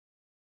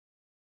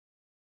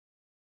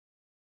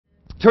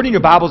Turn in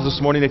your Bibles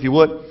this morning, if you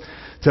would,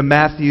 to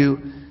Matthew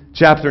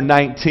chapter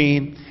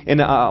 19. And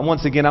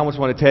once again, I just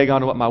want to tag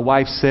on to what my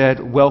wife said.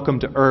 Welcome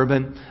to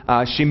Urban.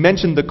 She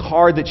mentioned the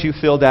card that you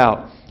filled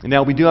out. And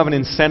now we do have an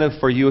incentive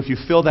for you. If you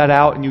fill that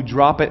out and you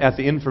drop it at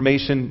the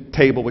information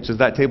table, which is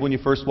that table when you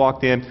first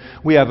walked in,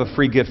 we have a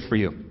free gift for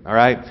you. All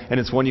right? And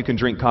it's one you can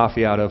drink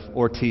coffee out of,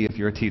 or tea if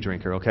you're a tea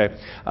drinker, okay?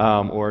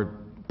 Or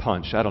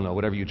punch, I don't know,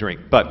 whatever you drink.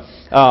 But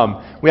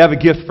we have a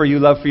gift for you.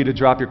 Love for you to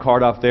drop your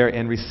card off there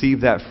and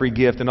receive that free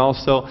gift. And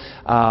also,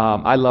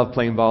 I love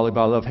playing volleyball.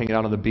 I love hanging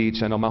out on the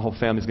beach. I know my whole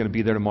family's going to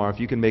be there tomorrow.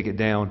 If you can make it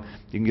down,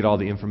 you can get all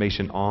the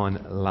information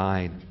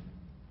online.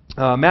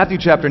 Matthew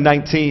chapter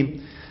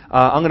 19.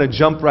 I'm going to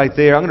jump right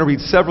there. I'm going to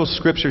read several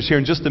scriptures here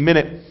in just a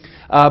minute.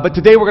 But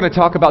today we're going to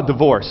talk about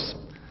divorce.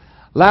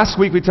 Last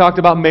week we talked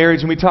about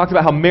marriage, and we talked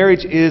about how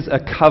marriage is a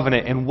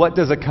covenant, and what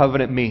does a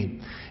covenant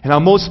mean? And how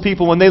most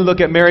people, when they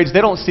look at marriage, they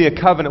don't see a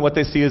covenant. What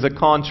they see is a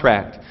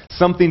contract,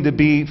 something to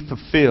be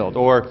fulfilled,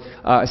 or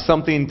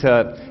something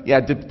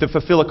to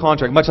fulfill a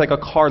contract, much like a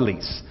car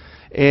lease.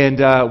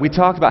 And we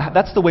talked about how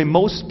that's the way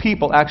most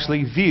people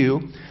actually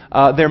view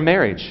their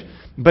marriage.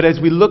 But as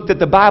we looked at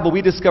the Bible,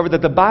 we discovered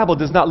that the Bible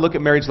does not look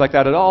at marriage like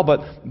that at all,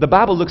 but the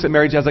Bible looks at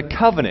marriage as a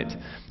covenant.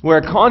 Where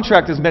a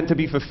contract is meant to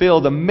be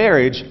fulfilled, a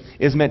marriage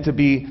is meant to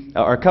be,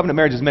 or a covenant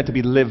marriage is meant to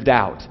be lived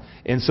out.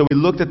 And so we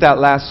looked at that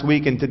last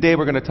week, and today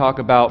we're going to talk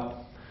about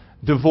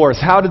divorce.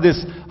 How did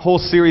this whole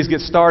series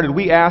get started?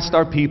 We asked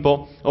our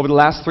people over the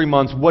last 3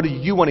 months, what do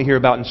you want to hear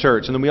about in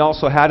church? And then we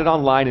also had it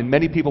online, and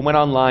many people went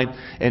online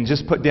and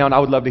just put down, I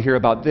would love to hear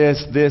about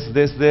this.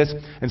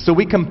 And so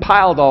we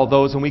compiled all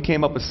those, and we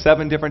came up with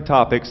 7 different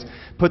topics,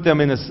 put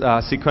them in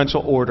a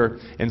sequential order.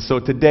 And so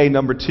today,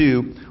 number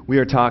 2, we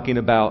are talking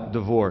about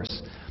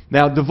divorce.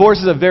 Now, divorce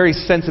is a very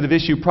sensitive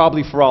issue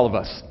probably for all of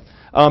us.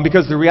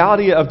 Because the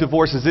reality of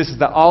divorce is this, is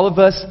that all of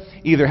us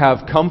either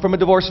have come from a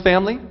divorced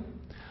family,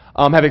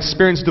 have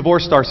experienced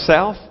divorce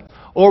ourselves,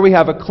 or we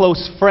have a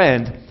close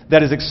friend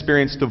that has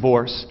experienced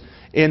divorce.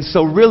 And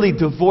so really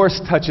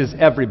divorce touches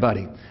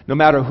everybody. No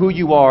matter who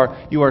you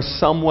are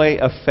some way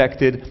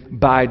affected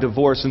by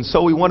divorce. And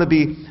so we want to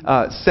be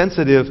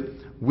sensitive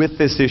with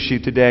this issue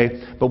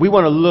today, but we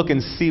want to look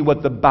and see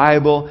what the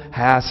Bible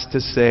has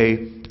to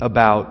say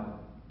about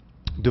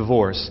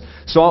divorce.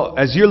 So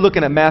as you're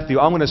looking at Matthew,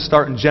 I'm going to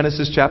start in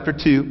Genesis chapter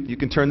 2. You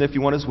can turn there if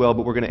you want as well,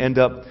 but we're going to end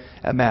up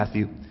at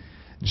Matthew.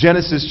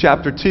 Genesis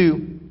chapter 2.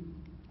 I'm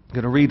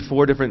going to read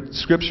 4 different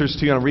scriptures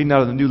to you. I'm reading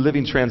out of the New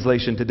Living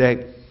Translation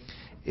today,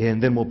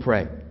 and then we'll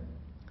pray.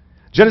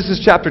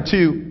 Genesis chapter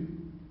 2,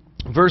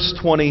 verse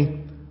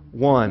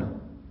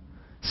 21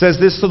 says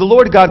this, So the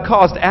Lord God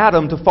caused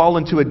Adam to fall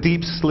into a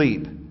deep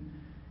sleep.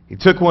 He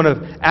took one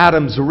of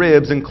Adam's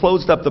ribs and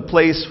closed up the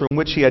place from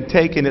which he had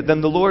taken it. Then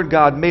the Lord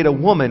God made a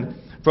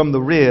woman from the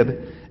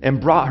rib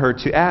and brought her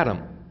to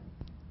Adam.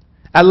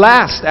 At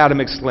last, Adam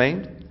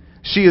exclaimed,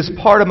 She is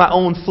part of my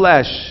own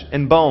flesh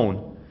and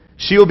bone.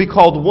 She will be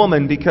called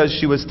woman because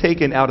she was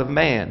taken out of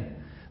man.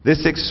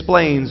 This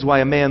explains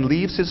why a man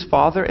leaves his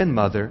father and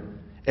mother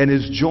and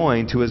is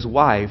joined to his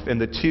wife, and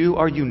the two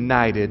are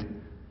united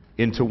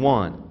into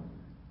one.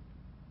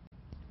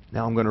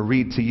 Now I'm going to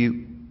read to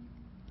you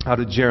out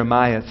of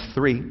Jeremiah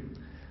 3.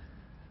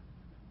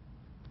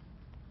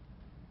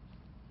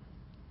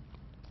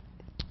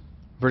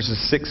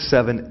 Verses 6,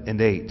 7, and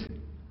 8.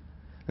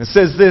 It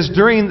says this,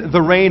 During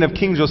the reign of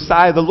King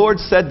Josiah, the Lord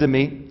said to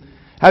me,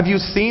 Have you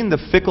seen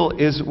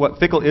what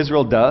fickle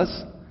Israel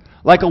does?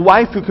 Like a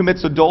wife who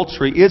commits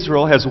adultery,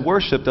 Israel has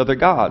worshipped other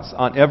gods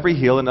on every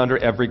hill and under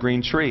every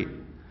green tree.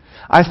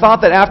 I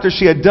thought that after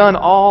she had done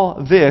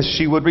all this,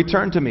 she would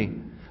return to me.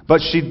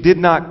 But she did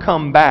not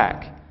come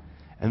back.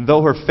 And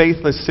though her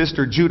faithless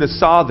sister Judah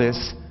saw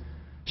this,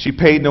 she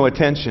paid no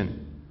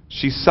attention.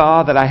 She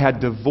saw that I had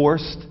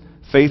divorced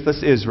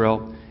faithless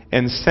Israel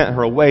and sent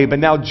her away. But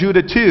now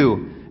Judah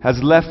too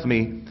has left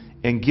me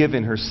and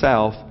given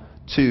herself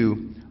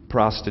to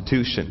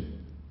prostitution.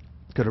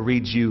 I'm going to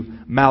read you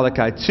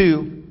Malachi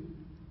 2,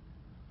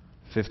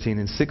 15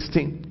 and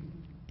 16.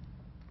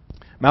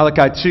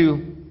 Malachi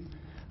 2,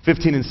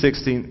 15 and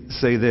 16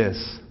 say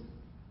this.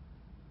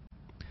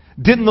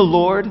 Didn't the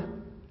Lord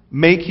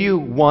make you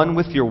one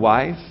with your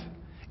wife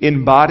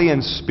in body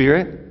and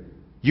spirit?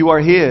 You are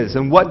His.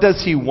 And what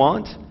does He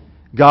want?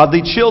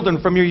 Godly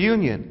children from your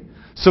union.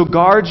 So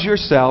guard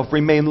yourself,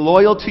 remain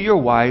loyal to your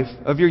wife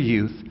of your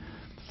youth.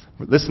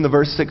 Listen to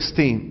verse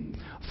 16.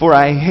 For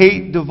I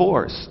hate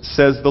divorce,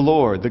 says the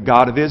Lord, the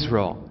God of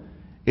Israel.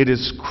 It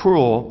is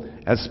cruel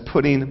as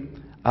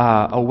putting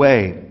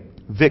away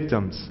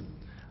victims.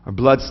 A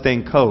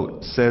bloodstained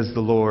coat, says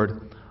the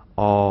Lord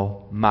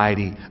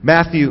Almighty.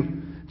 Matthew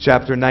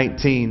chapter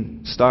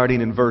 19,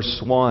 starting in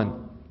verse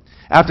 1.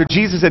 After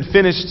Jesus had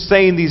finished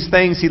saying these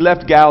things, He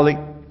left Galilee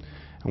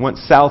and went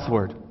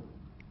southward,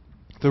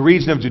 the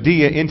region of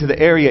Judea, into the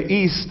area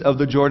east of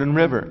the Jordan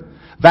River.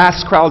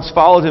 Vast crowds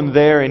followed Him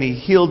there, and He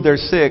healed their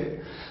sick.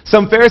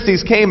 Some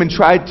Pharisees came and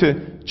tried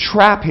to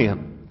trap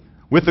Him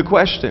with the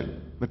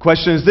question. The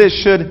question is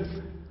this,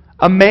 should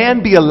a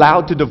man be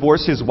allowed to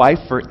divorce his wife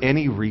for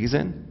any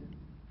reason?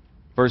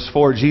 Verse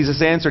 4,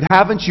 Jesus answered,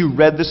 "Haven't you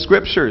read the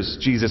Scriptures?"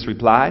 Jesus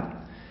replied.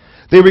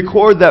 "They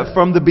record that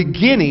from the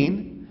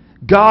beginning,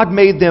 God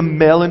made them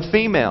male and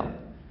female."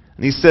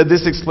 And he said,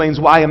 "This explains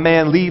why a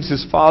man leaves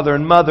his father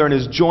and mother and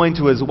is joined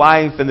to his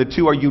wife, and the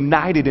two are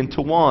united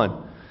into one.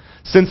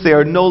 Since they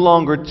are no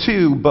longer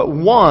two, but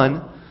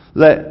one,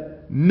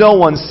 let no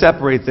one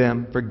separate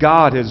them, for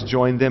God has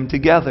joined them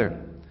together."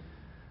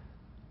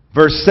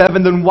 Verse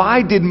 7, "Then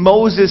why did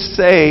Moses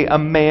say a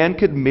man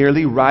could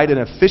merely write an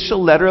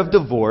official letter of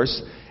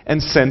divorce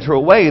and send her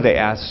away?" they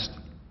asked.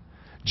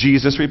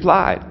 Jesus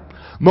replied,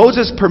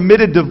 "Moses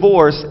permitted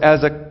divorce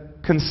as a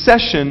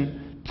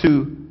concession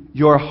to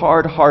your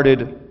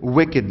hard-hearted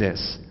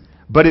wickedness,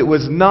 but it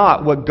was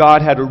not what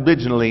God had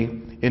originally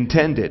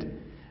intended.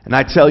 And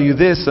I tell you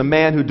this, a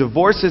man who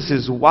divorces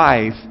his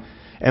wife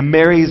and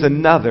marries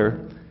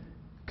another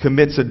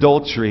commits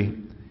adultery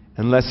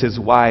unless his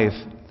wife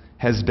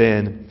has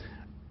been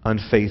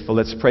unfaithful."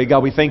 Let's pray.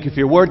 God, we thank you for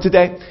your word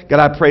today.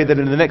 God, I pray that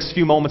in the next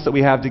few moments that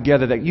we have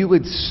together, that you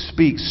would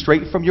speak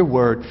straight from your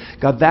word,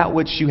 God, that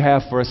which you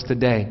have for us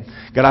today.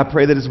 God, I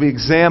pray that as we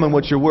examine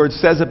what your word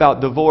says about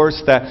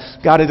divorce, that,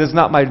 God, it is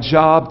not my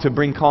job to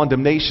bring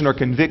condemnation or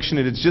conviction.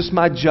 It is just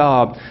my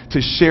job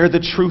to share the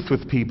truth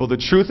with people, the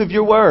truth of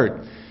your word.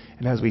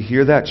 And as we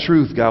hear that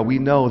truth, God, we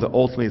know that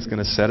ultimately it's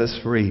going to set us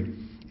free.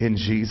 In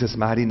Jesus'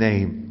 mighty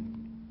name,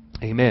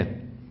 amen.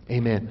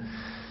 Amen.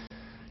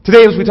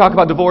 Today, as we talk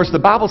about divorce, the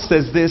Bible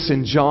says this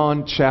in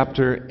John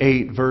chapter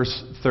 8,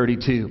 verse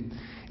 32.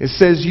 It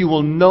says, "You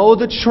will know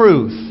the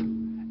truth,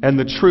 and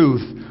the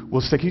truth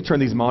will set..." Can you turn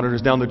these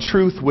monitors down? "The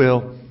truth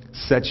will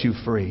set you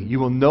free."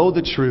 You will know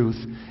the truth,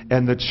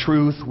 and the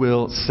truth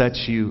will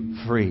set you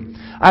free.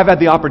 I've had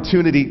the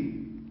opportunity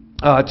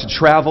to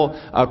travel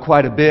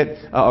quite a bit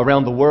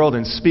around the world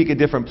and speak at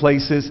different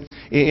places.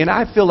 And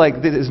I feel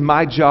like it is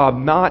my job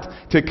not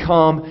to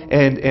come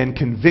and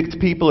convict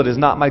people. It is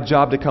not my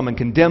job to come and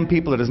condemn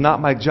people. It is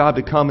not my job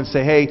to come and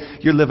say, "Hey,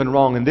 you're living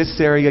wrong in this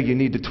area. You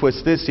need to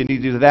twist this. You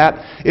need to do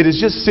that." It is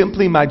just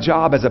simply my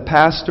job as a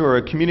pastor or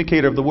a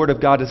communicator of the Word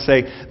of God to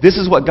say, "This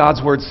is what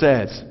God's Word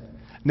says.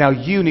 Now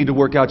you need to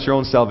work out your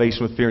own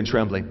salvation with fear and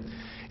trembling."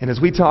 And as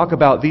we talk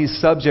about these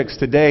subjects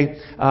today,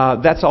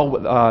 that's all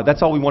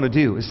we want to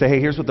do is say, "Hey,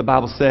 here's what the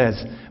Bible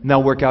says. Now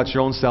work out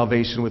your own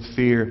salvation with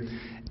fear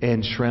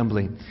and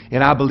trembling."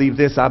 And I believe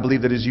this. I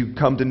believe that as you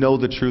come to know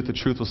the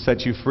truth will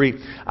set you free.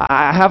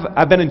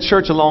 I've been in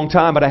church a long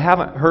time, but I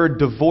haven't heard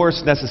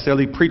divorce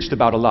necessarily preached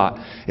about a lot.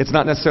 It's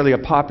not necessarily a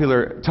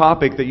popular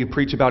topic that you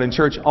preach about in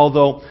church,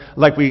 although,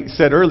 like we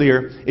said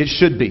earlier, it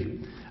should be.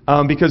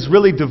 Because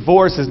really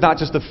divorce is not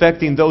just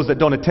affecting those that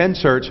don't attend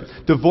church.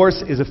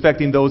 Divorce is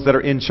affecting those that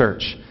are in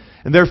church.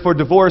 And therefore,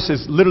 divorce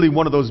is literally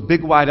one of those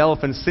big white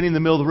elephants sitting in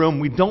the middle of the room.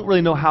 We don't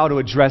really know how to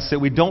address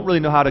it. We don't really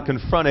know how to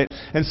confront it.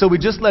 And so we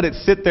just let it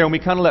sit there, and we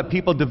kind of let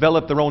people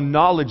develop their own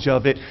knowledge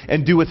of it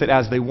and do with it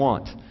as they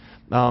want.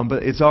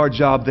 But it's our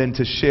job then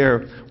to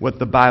share what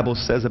the Bible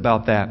says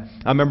about that.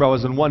 I remember I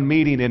was in one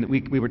meeting, and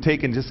we were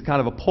taking just kind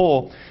of a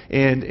poll,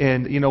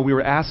 and you know, we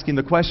were asking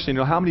the question,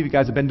 how many of you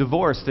guys have been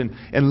divorced? And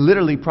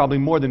literally probably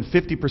more than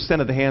 50%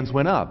 of the hands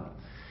went up.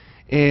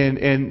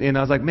 And I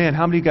was like, man,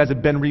 how many of you guys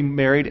have been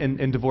remarried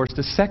and divorced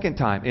a second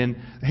time? And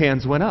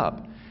hands went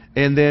up.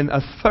 And then a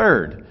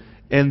third.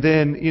 And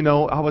then,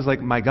 I was like,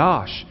 my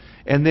gosh.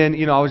 And then,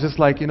 I was just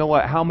like, you know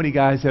what, how many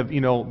guys have,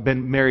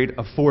 been married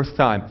a fourth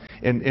time?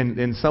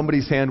 And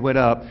somebody's hand went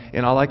up,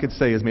 and all I could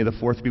say is, may the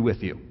fourth be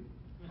with you.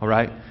 All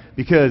right?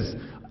 Because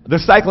the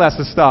cycle has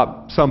to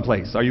stop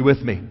someplace. Are you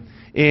with me?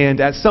 And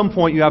at some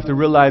point, you have to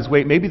realize,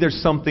 wait, maybe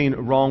there's something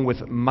wrong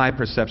with my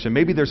perception.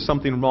 Maybe there's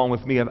something wrong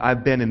with me.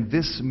 I've been in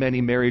this many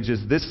marriages,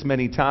 this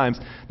many times.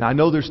 Now, I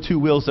know there's two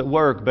wills at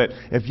work, but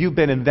if you've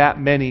been in that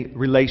many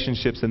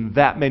relationships and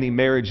that many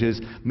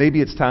marriages,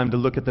 maybe it's time to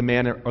look at the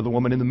man or the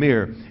woman in the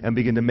mirror and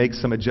begin to make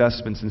some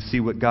adjustments and see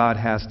what God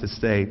has to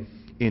say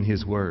in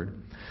His Word.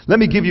 Let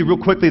me give you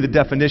real quickly the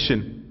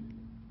definition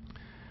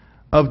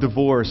of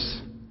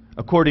divorce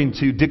according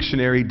to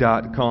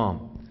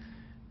dictionary.com.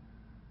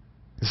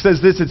 It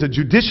says this: it's a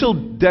judicial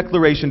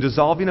declaration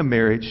dissolving a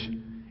marriage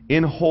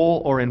in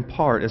whole or in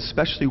part,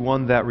 especially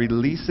one that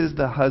releases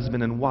the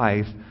husband and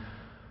wife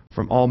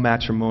from all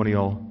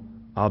matrimonial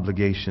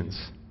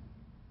obligations.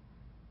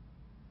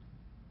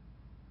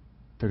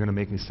 They're going to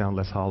make me sound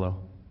less hollow.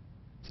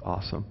 It's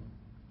awesome.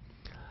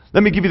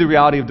 Let me give you the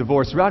reality of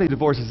divorce. The reality of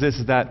divorce is this,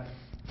 is that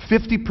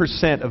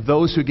 50% of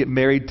those who get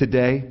married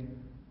today,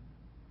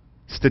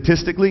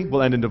 statistically,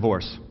 will end in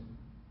divorce.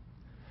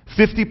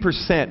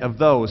 50% of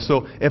those.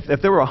 So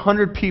if there were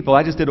 100 people,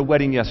 I just did a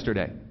wedding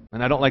yesterday,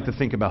 and I don't like to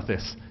think about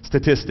this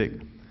statistic.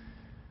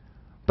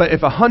 But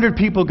if 100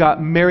 people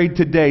got married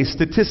today,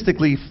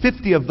 statistically,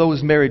 50 of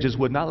those marriages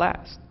would not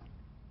last.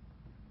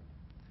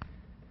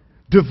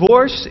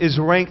 Divorce is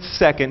ranked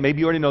second. Maybe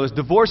you already know this.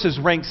 Divorce is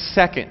ranked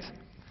second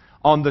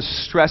on the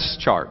stress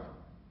chart,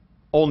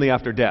 only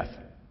after death.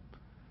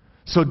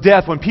 So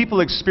death, when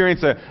people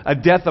experience a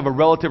death of a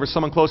relative or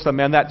someone close to them,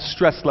 man, that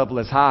stress level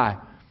is high.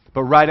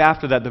 But right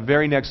after that, the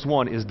very next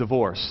one is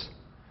divorce.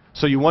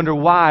 So you wonder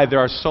why there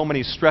are so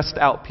many stressed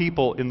out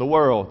people in the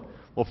world.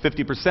 Well,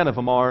 50% of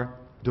them are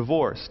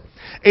divorced.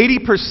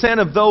 80%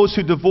 of those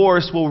who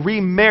divorce will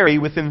remarry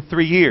within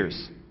 3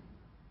 years.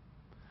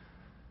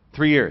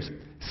 3 years.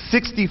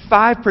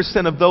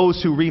 65% of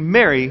those who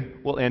remarry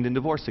will end in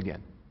divorce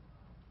again.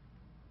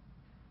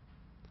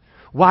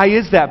 Why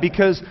is that?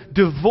 Because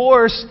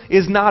divorce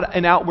is not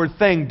an outward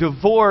thing.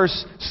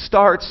 Divorce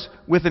starts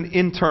with an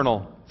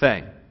internal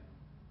thing.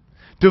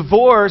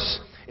 Divorce,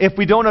 if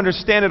we don't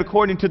understand it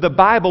according to the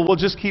Bible, will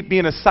just keep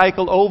being a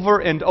cycle over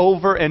and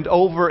over and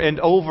over and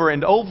over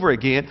and over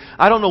again.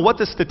 I don't know what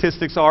the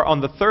statistics are on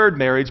the third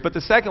marriage, but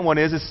the second one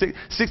is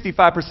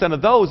 65%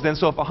 of those then.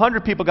 So if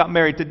 100 people got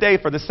married today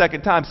for the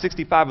second time,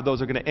 65 of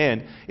those are going to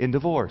end in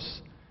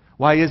divorce.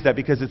 Why is that?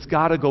 Because it's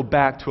got to go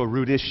back to a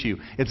root issue.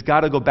 It's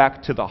got to go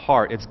back to the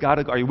heart. It's got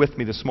to. Are you with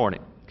me this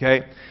morning?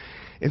 Okay?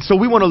 And so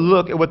we want to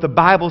look at what the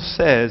Bible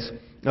says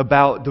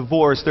about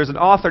divorce. There's an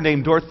author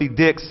named Dorothy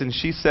Dix, and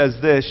she says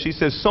this. She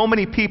says, so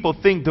many people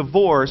think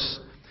divorce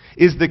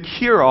is the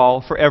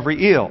cure-all for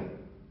every ill,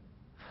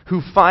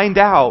 who find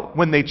out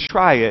when they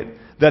try it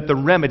that the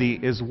remedy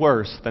is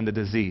worse than the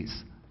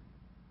disease.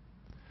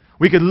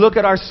 We could look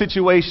at our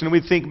situation and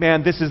we think,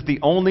 man, this is the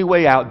only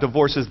way out.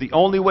 Divorce is the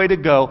only way to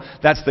go.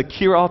 That's the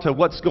cure-all to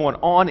what's going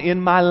on in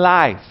my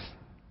life.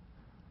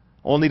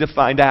 Only to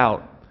find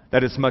out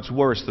that it's much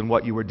worse than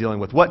what you were dealing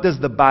with. What does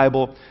the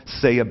Bible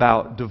say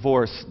about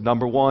divorce?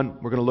 Number one,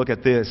 we're going to look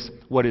at this.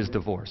 What is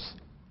divorce?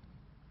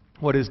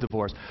 What is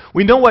divorce?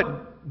 We know what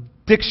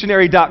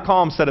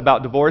dictionary.com said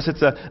about divorce.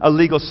 It's a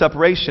legal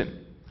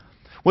separation.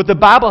 What the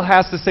Bible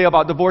has to say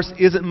about divorce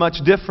isn't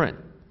much different.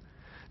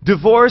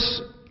 Divorce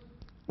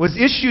was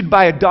issued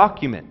by a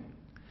document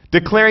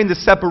declaring the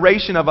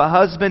separation of a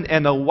husband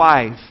and a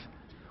wife,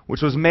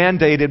 which was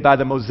mandated by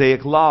the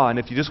Mosaic Law. And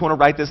if you just want to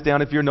write this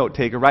down, if you're a note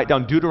taker, write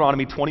down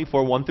Deuteronomy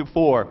 24, 1 through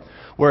 4,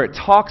 where it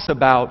talks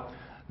about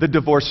the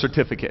divorce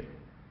certificate.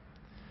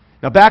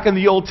 Now, back in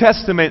the Old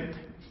Testament,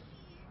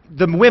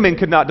 the women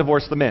could not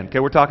divorce the men. Okay,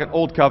 we're talking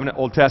Old Covenant,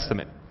 Old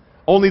Testament.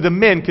 Only the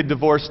men could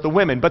divorce the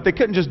women, but they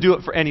couldn't just do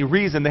it for any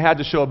reason. They had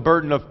to show a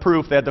burden of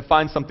proof. They had to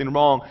find something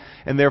wrong,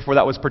 and therefore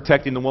that was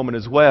protecting the woman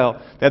as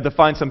well. They had to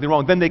find something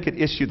wrong. Then they could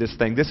issue this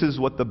thing. This is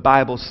what the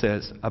Bible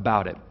says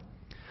about it.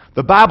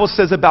 The Bible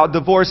says about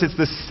divorce, it's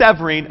the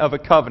severing of a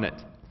covenant.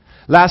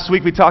 Last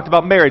week we talked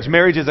about marriage.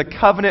 Marriage is a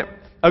covenant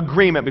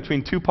agreement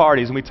between two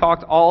parties, and we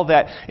talked all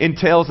that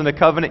entails in a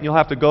covenant. You'll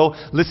have to go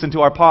listen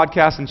to our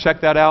podcast and check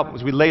that out,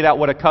 as we laid out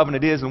what a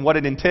covenant is and what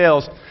it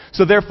entails.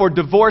 So therefore,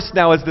 divorce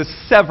now is the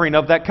severing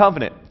of that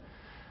covenant.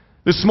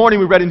 This morning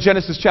we read in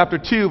Genesis chapter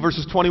 2,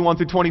 verses 21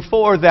 through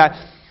 24,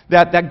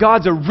 that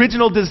God's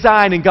original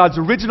design and God's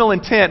original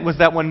intent was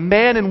that when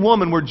man and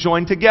woman were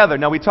joined together.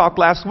 Now, we talked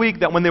last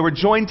week that when they were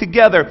joined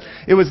together,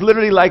 it was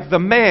literally like the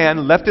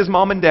man left his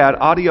mom and dad,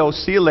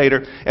 adios, see you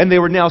later, and they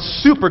were now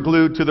super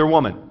glued to their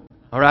woman.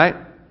 All right?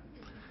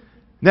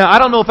 Now, I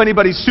don't know if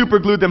anybody's super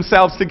glued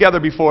themselves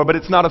together before, but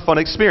it's not a fun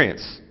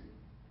experience.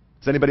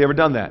 Has anybody ever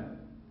done that?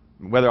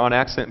 Whether on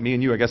accident, me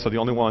and you, I guess, are the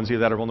only ones here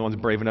that are the only ones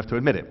brave enough to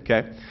admit it,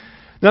 okay?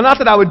 Now, not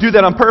that I would do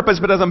that on purpose,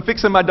 but as I'm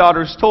fixing my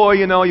daughter's toy,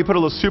 you put a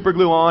little super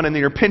glue on, and then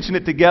you're pinching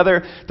it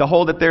together to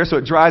hold it there so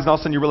it dries, and all of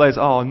a sudden you realize,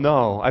 oh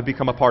no, I've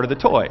become a part of the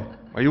toy.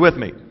 Are you with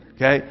me?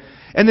 Okay?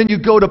 And then you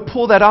go to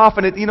pull that off,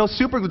 and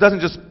super glue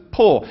doesn't just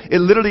pull. It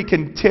literally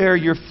can tear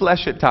your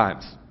flesh at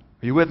times.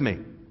 Are you with me?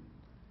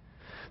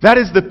 That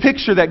is the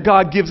picture that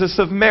God gives us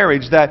of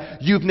marriage,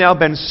 that you've now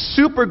been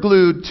super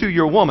glued to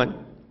your woman,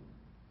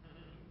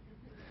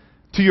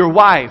 to your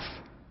wife,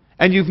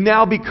 and you've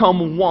now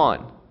become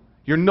one.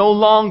 You're no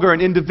longer an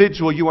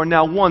individual, you are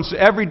now one. So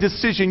every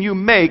decision you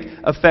make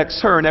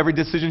affects her, and every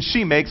decision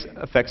she makes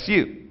affects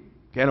you.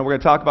 Okay, and we're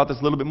going to talk about this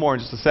a little bit more in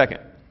just a second.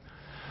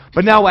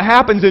 But now what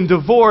happens in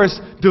divorce,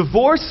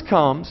 divorce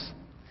comes,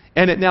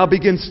 and it now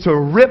begins to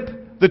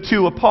rip the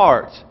two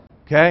apart.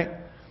 Okay?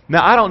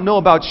 Now, I don't know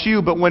about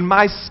you, but when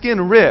my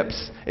skin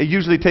rips, it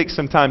usually takes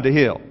some time to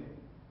heal.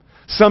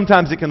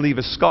 Sometimes it can leave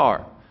a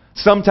scar.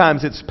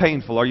 Sometimes it's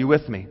painful. Are you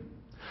with me?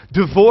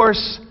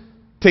 Divorce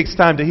takes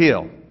time to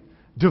heal.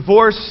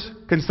 Divorce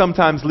can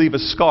sometimes leave a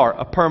scar,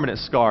 a permanent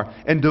scar.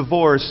 And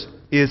divorce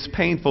is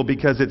painful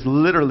because it's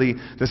literally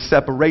the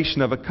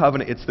separation of a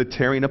covenant. It's the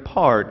tearing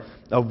apart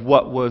of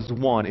what was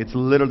one. It's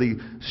literally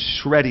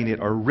shredding it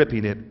or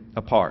ripping it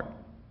apart.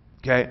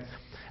 Okay?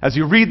 As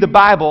you read the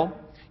Bible,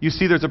 you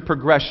see there's a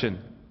progression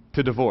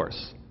to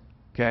divorce.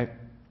 Okay?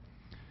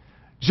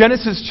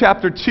 Genesis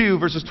chapter 2,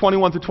 verses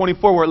 21 through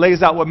 24, where it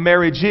lays out what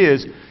marriage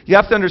is, you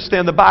have to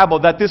understand the Bible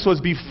that this was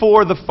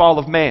before the fall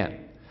of man.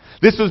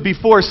 This was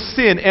before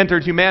sin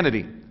entered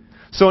humanity.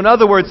 So in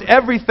other words,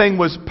 everything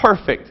was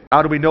perfect.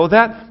 How do we know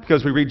that?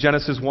 Because we read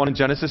Genesis 1 and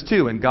Genesis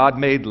 2. And God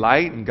made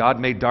light and God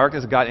made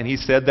darkness. And He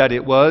said that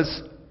it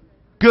was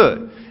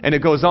good. And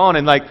it goes on,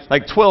 and like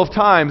 12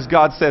 times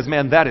God says,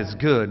 man, that is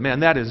good. Man,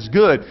 that is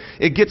good.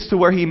 It gets to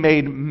where He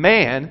made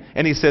man,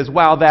 and He says,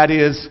 wow, that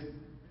is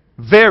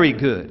very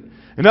good.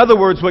 In other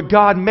words, what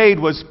God made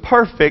was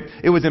perfect.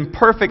 It was in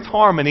perfect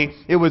harmony.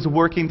 It was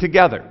working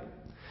together.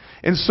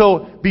 And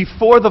so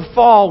before the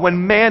fall,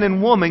 when man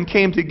and woman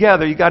came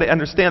together, you got to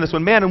understand this,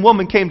 when man and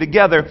woman came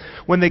together,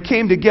 when they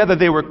came together,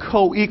 they were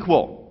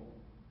co-equal.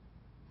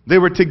 They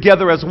were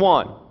together as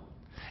one.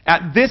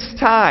 At this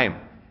time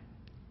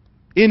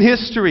in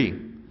history,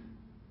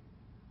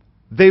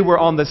 they were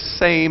on the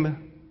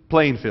same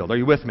playing field. Are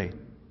you with me?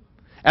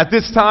 At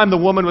this time, the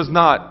woman was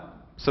not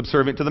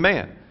subservient to the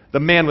man. The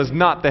man was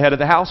not the head of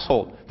the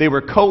household. They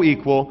were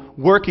co-equal,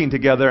 working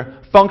together,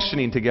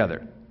 functioning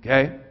together.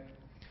 Okay?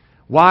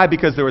 Why?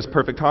 Because there was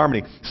perfect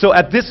harmony. So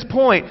at this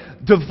point,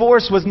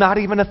 divorce was not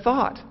even a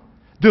thought.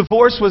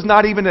 Divorce was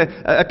not even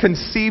a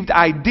conceived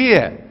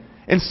idea.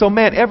 And so,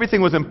 man,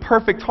 everything was in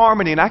perfect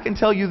harmony. And I can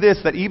tell you this,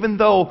 that even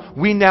though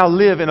we now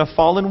live in a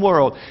fallen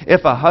world,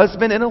 if a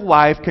husband and a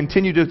wife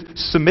continue to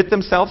submit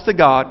themselves to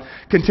God,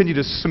 continue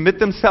to submit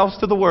themselves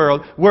to the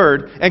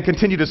Word, and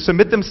continue to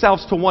submit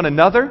themselves to one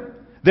another,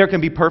 there can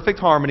be perfect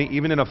harmony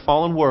even in a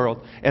fallen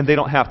world, and they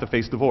don't have to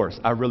face divorce.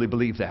 I really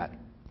believe that.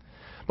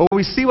 But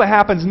we see what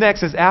happens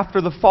next is after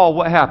the fall,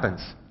 what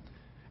happens?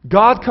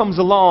 God comes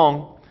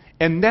along,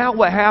 and now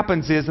what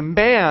happens is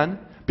man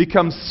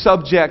becomes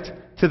subject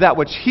to that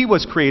which he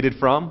was created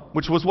from,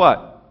 which was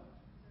what?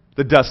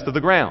 The dust of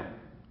the ground.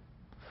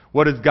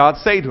 What did God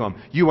say to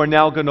him? You are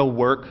now going to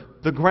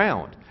work the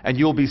ground, and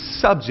you'll be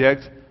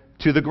subject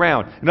to the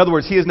ground. In other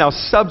words, he is now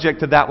subject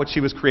to that which he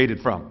was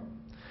created from.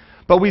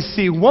 But we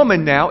see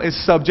woman now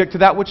is subject to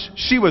that which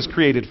she was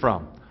created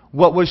from.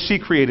 What was she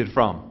created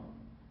from?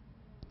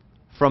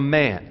 From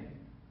man.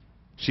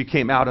 She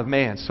came out of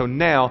man. So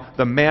now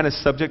the man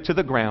is subject to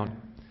the ground,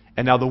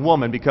 and now the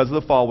woman, because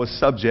of the fall, was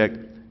subject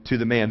to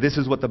the man. This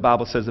is what the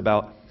Bible says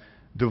about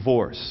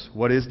divorce.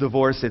 What is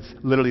divorce? It's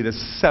literally the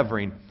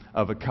severing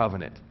of a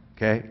covenant.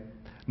 Okay?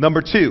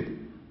 Number two,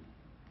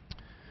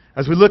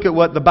 as we look at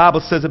what the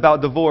Bible says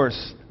about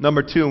divorce,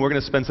 number two, and we're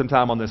going to spend some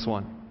time on this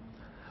one.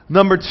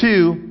 Number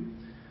two,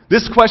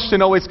 this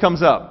question always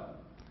comes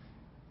up,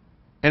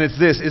 and it's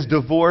this: is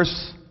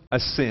divorce a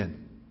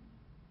sin?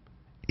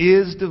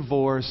 Is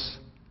divorce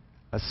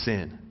a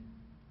sin?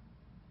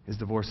 Is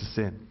divorce a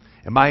sin?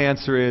 And my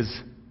answer is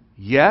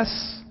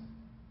yes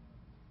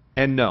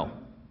and no.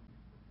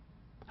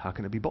 How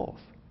can it be both?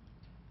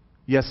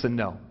 Yes and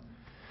no.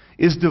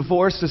 Is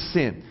divorce a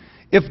sin?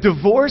 If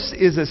divorce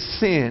is a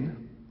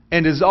sin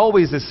and is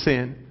always a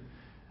sin,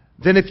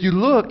 then if you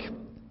look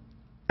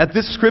at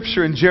this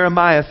scripture in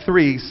Jeremiah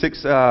 3,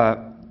 6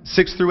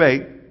 through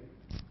 8, if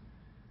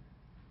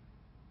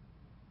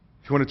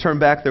you want to turn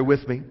back there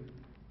with me.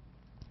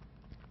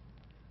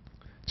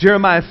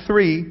 Jeremiah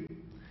 3,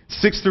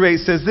 6 through 8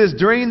 says this: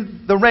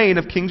 During the reign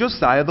of King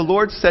Josiah, the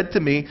Lord said to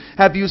me,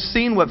 have you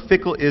seen what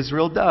fickle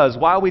Israel does?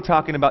 Why are we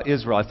talking about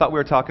Israel? I thought we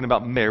were talking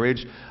about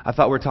marriage. I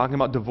thought we were talking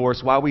about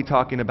divorce. Why are we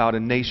talking about a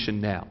nation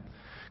now?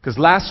 Because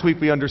last week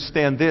we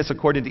understand this,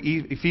 according to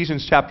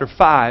Ephesians chapter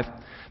 5,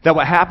 that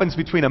what happens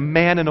between a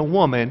man and a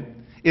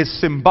woman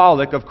is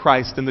symbolic of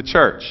Christ and the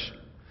church.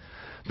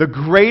 The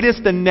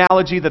greatest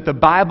analogy that the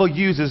Bible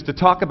uses to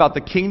talk about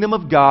the kingdom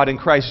of God and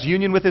Christ's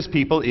union with His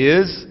people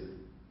is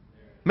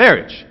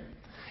marriage.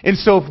 And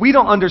so if we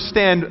don't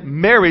understand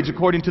marriage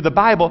according to the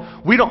Bible,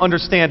 we don't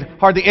understand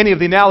hardly any of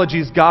the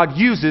analogies God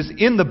uses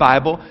in the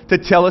Bible to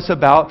tell us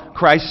about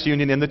Christ's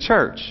union in the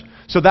church.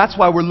 So that's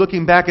why we're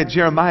looking back at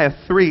Jeremiah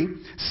 3,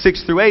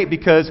 6 through 8,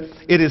 because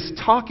it is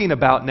talking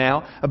about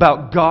now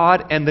about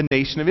God and the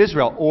nation of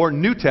Israel, or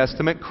New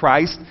Testament,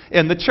 Christ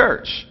and the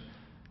church.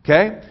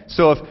 Okay?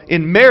 So if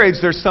in marriage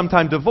there's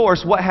sometimes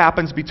divorce, what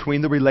happens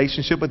between the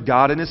relationship with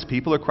God and His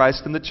people, or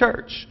Christ and the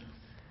church?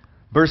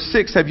 Verse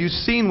 6, have you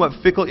seen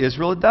what fickle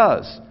Israel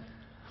does?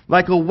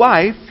 Like a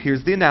wife,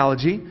 here's the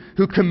analogy,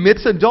 who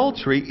commits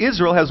adultery,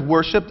 Israel has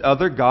worshipped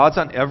other gods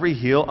on every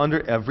hill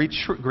under every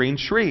green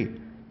tree.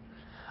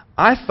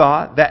 I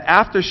thought that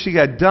after she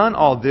had done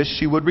all this,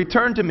 she would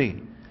return to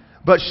me.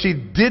 But she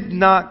did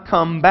not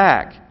come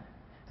back.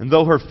 And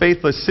though her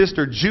faithless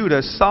sister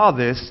Judah saw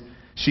this,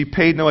 she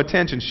paid no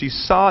attention. She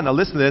saw, now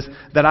listen to this,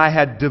 that I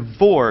had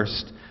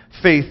divorced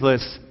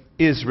faithless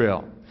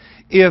Israel.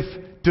 If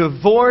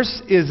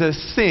divorce is a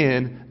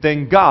sin,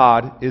 then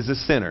God is a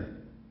sinner.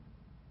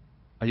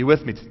 Are you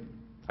with me?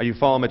 Are you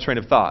following my train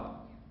of thought?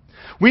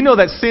 We know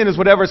that sin is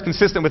whatever is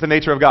consistent with the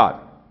nature of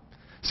God.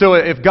 So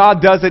if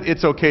God does it,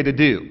 it's okay to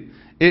do.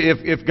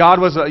 If God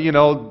was,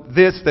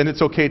 this, then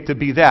it's okay to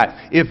be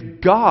that.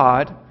 If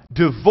God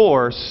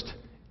divorced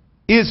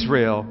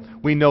Israel,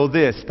 we know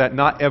this, that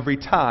not every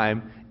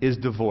time is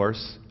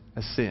divorce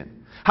a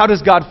sin. How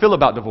does God feel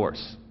about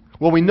divorce?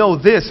 Well, we know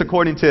this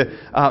according to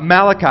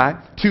Malachi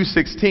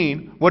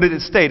 2:16. What did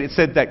it state? It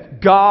said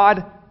that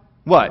God,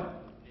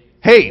 what?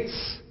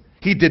 Hates.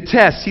 He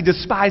detests. He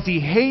despises. He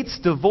hates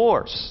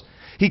divorce.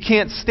 He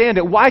can't stand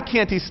it. Why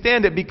can't He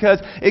stand it?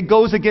 Because it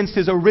goes against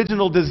His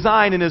original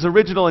design and His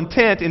original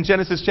intent in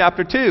Genesis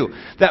chapter 2.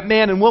 That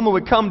man and woman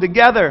would come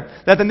together.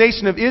 That the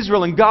nation of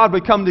Israel and God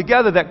would come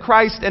together. That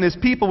Christ and His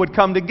people would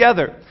come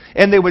together.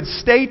 And they would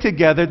stay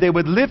together. They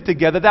would live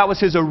together. That was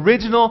His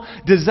original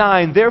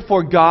design.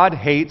 Therefore, God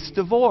hates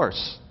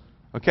divorce.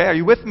 Okay, are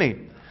you with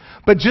me?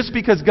 But just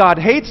because God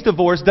hates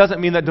divorce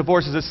doesn't mean that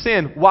divorce is a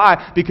sin.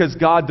 Why? Because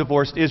God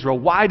divorced Israel.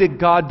 Why did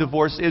God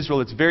divorce Israel?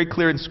 It's very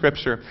clear in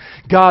Scripture.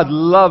 God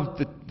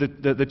loved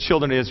the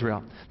children of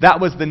Israel. That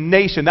was the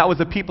nation. That was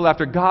the people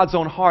after God's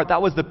own heart.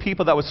 That was the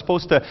people that was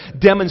supposed to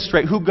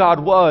demonstrate who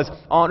God was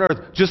on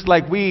earth, just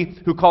like we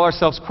who call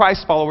ourselves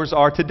Christ followers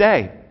are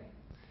today.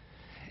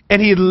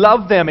 And He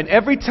loved them, and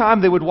every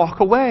time they would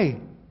walk away,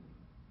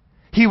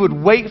 He would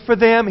wait for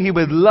them, He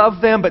would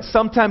love them, but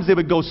sometimes they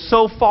would go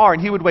so far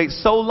and He would wait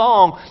so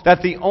long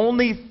that the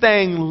only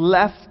thing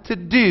left to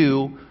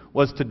do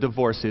was to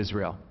divorce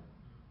Israel.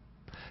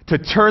 To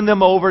turn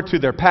them over to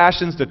their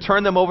passions, to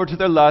turn them over to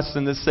their lusts,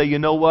 and to say, you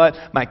know what?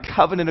 My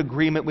covenant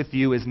agreement with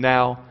you is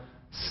now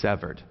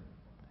severed.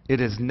 It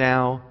is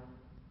now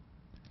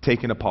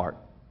taken apart.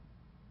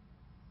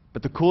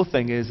 But the cool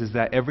thing is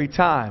that every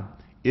time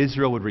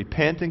Israel would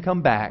repent and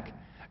come back,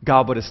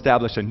 God would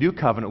establish a new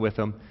covenant with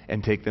them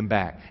and take them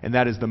back. And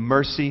that is the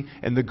mercy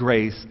and the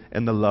grace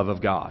and the love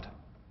of God.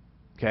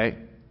 Okay?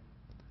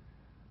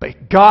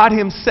 But God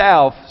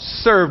Himself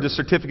served a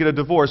certificate of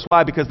divorce.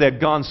 Why? Because they had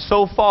gone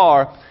so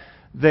far,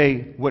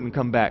 they wouldn't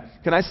come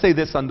back. Can I say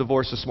this on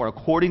divorce this morning?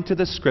 According to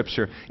the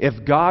Scripture,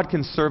 if God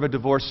can serve a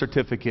divorce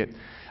certificate,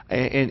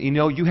 and you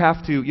know, you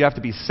have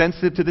to be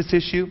sensitive to this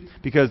issue,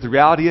 because the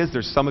reality is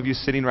there's some of you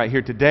sitting right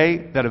here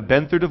today that have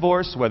been through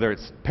divorce, whether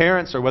it's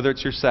parents or whether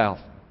it's yourself.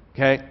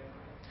 Okay?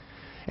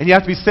 And you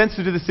have to be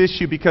sensitive to this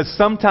issue, because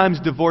sometimes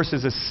divorce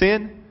is a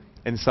sin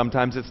and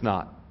sometimes it's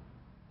not.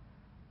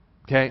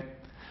 Okay?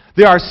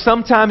 There are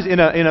sometimes in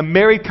a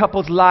married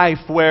couple's life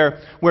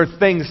where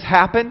things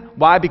happen.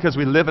 Why? Because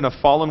we live in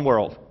a fallen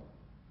world.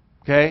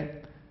 Okay?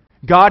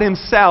 God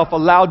Himself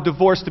allowed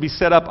divorce to be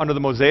set up under the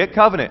Mosaic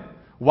covenant.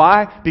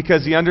 Why?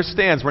 Because He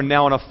understands we're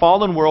now in a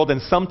fallen world,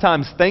 and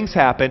sometimes things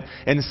happen,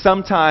 and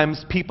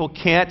sometimes people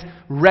can't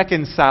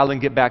reconcile and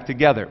get back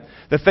together.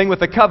 The thing with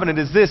the covenant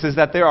is this, is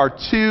that there are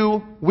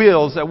two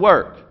wills at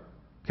work.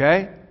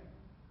 Okay?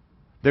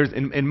 There's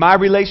in my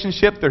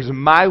relationship, there's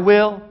my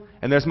will,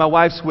 and there's my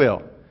wife's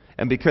will.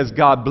 And because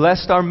God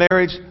blessed our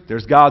marriage,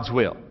 there's God's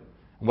will.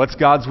 And what's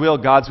God's will?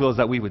 God's will is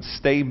that we would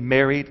stay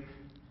married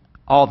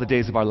all the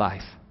days of our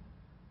life.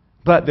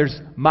 But there's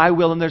my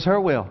will and there's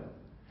her will.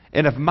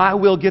 And if my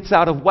will gets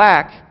out of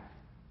whack,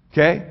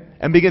 okay,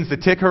 and begins to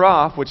tick her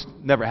off, which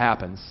never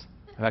happens.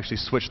 I've actually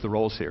switched the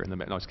roles here in the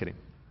minute. No, just kidding.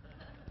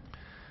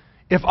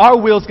 If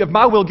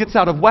my will gets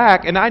out of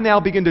whack, and I now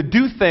begin to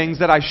do things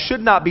that I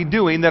should not be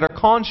doing, that are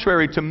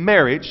contrary to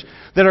marriage,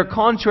 that are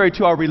contrary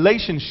to our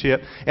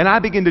relationship, and I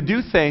begin to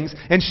do things,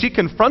 and she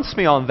confronts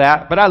me on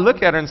that, but I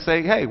look at her and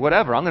say, hey,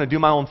 whatever, I'm going to do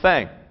my own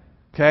thing.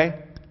 Okay?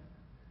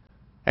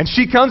 And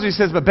she comes and she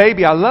says, but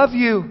baby, I love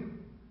you.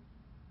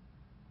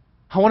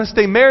 I want to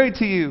stay married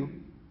to you.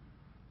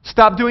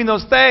 Stop doing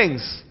those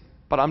things.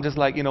 But I'm just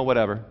like,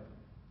 whatever.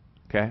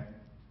 Okay?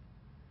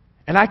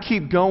 And I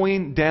keep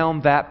going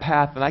down that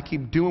path, and I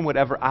keep doing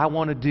whatever I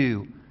want to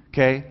do.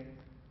 Okay?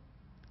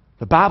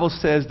 The Bible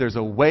says there's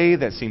a way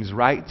that seems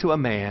right to a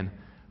man,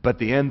 but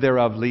the end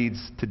thereof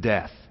leads to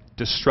death,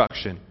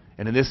 destruction,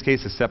 and in this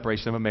case, the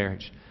separation of a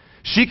marriage.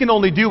 She can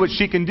only do what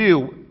she can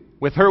do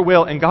with her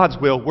will and God's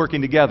will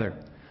working together.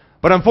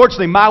 But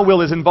unfortunately, my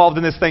will is involved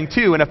in this thing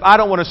too. And if I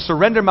don't want to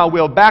surrender my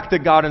will back to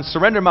God and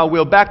surrender my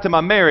will back to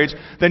my marriage,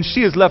 then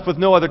she is left with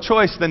no other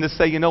choice than to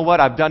say, you know what,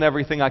 I've done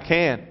everything I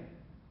can.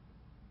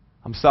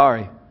 I'm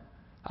sorry.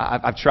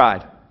 I've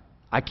tried.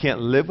 I can't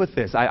live with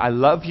this. I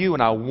love you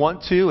and I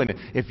want to. And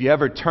if you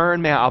ever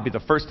turn, man, I'll be the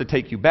first to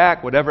take you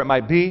back, whatever it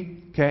might be.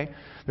 Okay?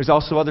 There's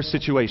also other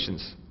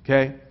situations,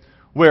 okay,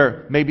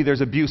 where maybe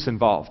there's abuse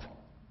involved.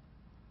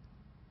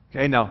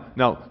 Okay, now,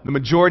 the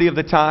majority of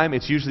the time,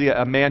 it's usually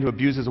a man who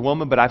abuses a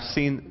woman, but I've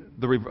seen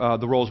the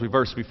roles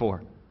reversed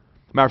before.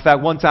 Matter of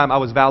fact, one time I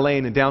was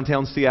valeting in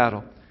downtown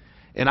Seattle,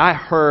 and I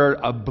heard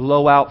a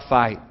blowout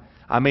fight.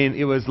 I mean,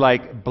 it was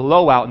like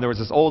blowout, and there was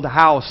this old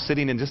house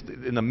sitting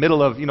in the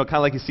middle of, kind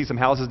of like you see some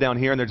houses down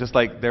here, and they're just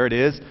like, there it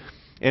is.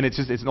 And it's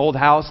an old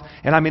house.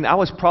 And I mean, I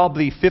was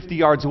probably 50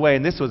 yards away,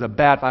 and this was a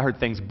bad fight. I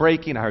heard things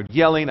breaking, I heard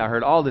yelling, I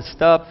heard all this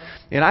stuff.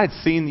 And I had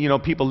seen,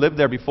 people live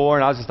there before,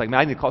 and I was just like, man,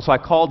 I need to call. So I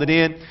called it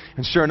in,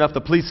 and sure enough, the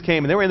police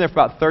came, and they were in there for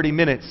about 30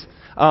 minutes.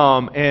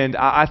 And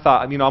I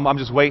thought, I'm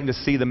just waiting to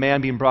see the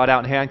man being brought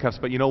out in handcuffs.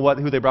 But you know what?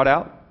 Who they brought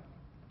out?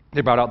 They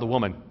brought out the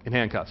woman in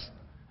handcuffs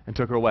and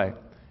took her away.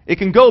 It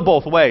can go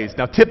both ways.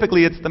 Now,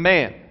 typically, it's the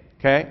man,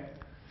 okay?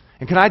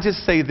 And can I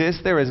just say this?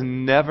 There is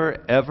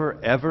never, ever,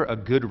 ever a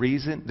good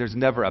reason. There's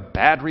never a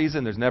bad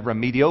reason. There's never a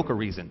mediocre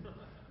reason,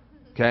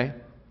 okay,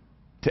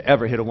 to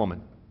ever hit a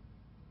woman.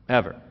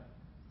 Ever.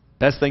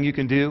 Best thing you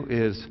can do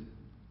is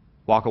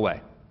walk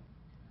away.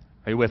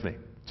 Are you with me?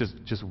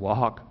 Just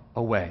walk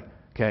away,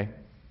 okay?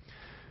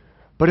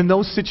 But in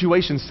those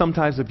situations,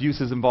 sometimes abuse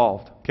is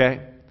involved,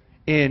 okay?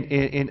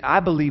 And I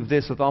believe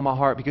this with all my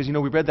heart because, we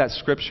read that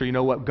scripture,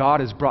 what God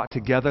has brought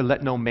together,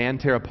 let no man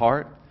tear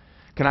apart.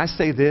 Can I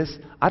say this?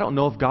 I don't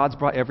know if God's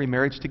brought every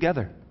marriage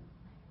together.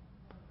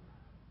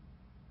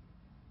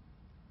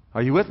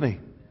 Are you with me?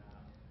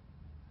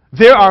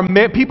 There are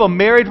people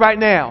married right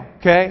now,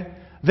 okay,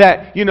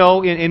 that,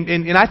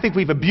 and I think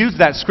we've abused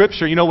that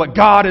scripture. What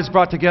God has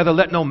brought together,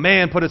 let no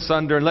man put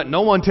asunder, and let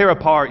no one tear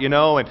apart,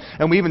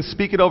 and we even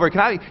speak it over.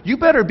 You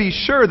better be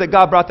sure that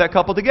God brought that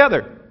couple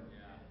together.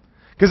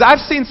 Because I've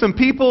seen some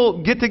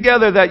people get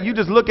together that you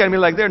just look at me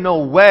like there's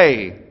no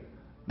way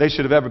they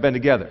should have ever been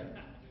together.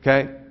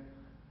 Okay?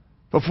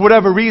 But for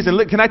whatever reason,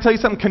 can I tell you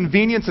something?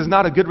 Convenience is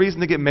not a good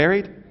reason to get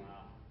married.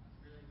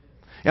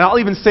 And I'll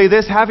even say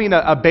this, having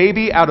a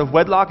baby out of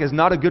wedlock is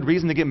not a good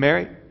reason to get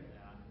married.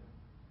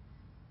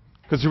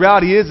 Because the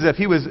reality is if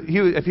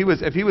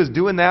he was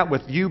doing that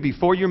with you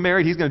before you're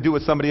married, he's going to do it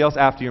with somebody else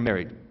after you're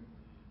married.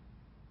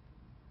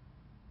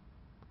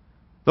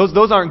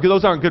 Those aren't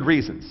good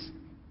reasons.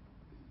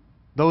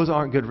 Those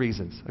aren't good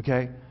reasons,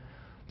 okay?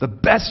 The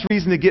best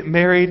reason to get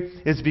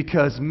married is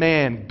because,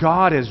 man,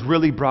 God has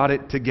really brought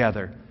it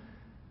together.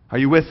 Are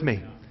you with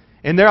me?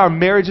 And there are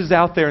marriages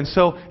out there, and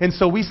so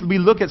we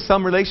look at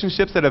some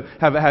relationships that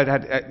have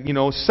had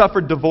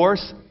suffered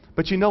divorce.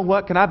 But you know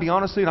what? Can I be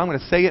honest with you? And I'm going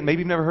to say it. Maybe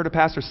you've never heard a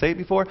pastor say it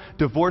before.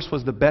 Divorce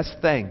was the best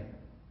thing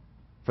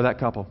for that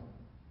couple.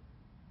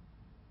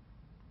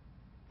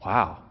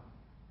 Wow.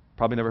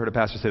 Probably never heard a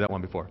pastor say that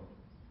one before.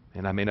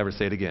 And I may never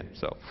say it again.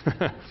 So,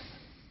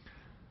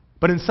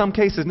 but in some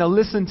cases, now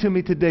listen to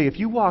me today. If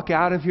you walk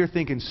out of here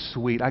thinking,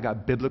 sweet, I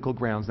got biblical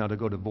grounds now to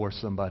go divorce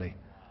somebody,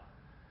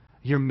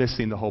 you're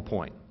missing the whole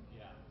point.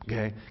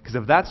 Okay? Because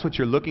if that's what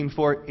you're looking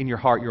for, in your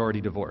heart, you're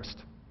already divorced.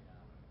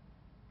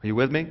 Are you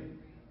with me?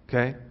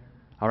 Okay?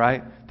 All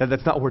right?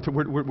 That's not what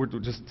we're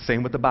just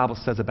saying what the Bible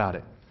says about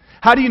it.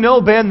 How do you know,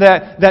 Ben,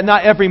 that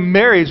not every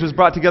marriage was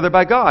brought together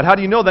by God? How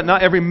do you know that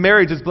not every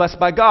marriage is blessed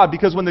by God?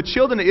 Because when the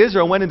children of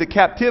Israel went into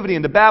captivity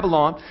into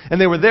Babylon, and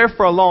they were there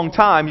for a long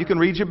time, you can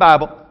read your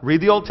Bible,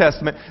 read the Old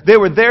Testament, they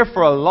were there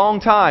for a long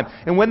time.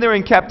 And when they were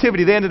in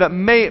captivity, they ended up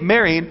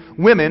marrying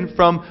women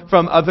from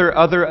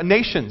other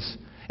nations.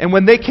 And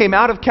when they came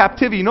out of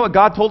captivity, you know what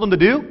God told them to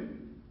do?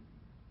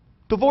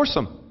 Divorce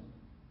them.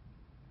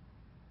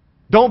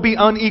 Don't be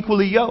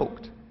unequally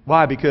yoked.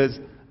 Why? Because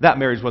that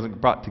marriage wasn't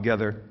brought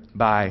together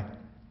by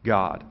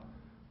God.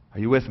 Are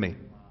you with me?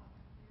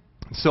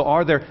 So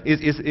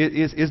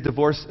is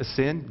divorce a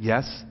sin?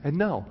 Yes and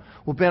no.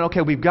 Well, Ben,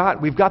 okay, we've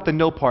got the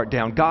no part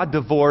down. God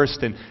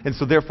divorced, and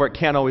so therefore it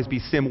can't always be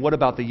sin. What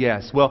about the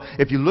yes? Well,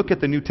 if you look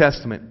at the New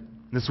Testament,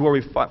 this is where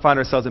we find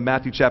ourselves in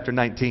Matthew chapter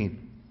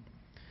 19.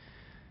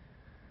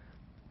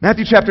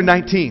 Matthew chapter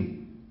 19.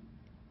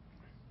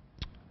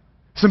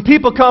 Some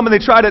people come and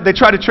they try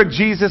to trick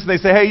Jesus, and they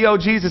say, hey, yo,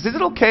 Jesus, is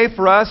it okay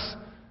for us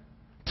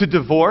to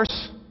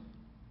divorce?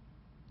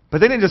 But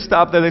they didn't just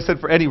stop there. They said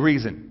for any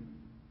reason.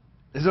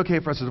 Is it okay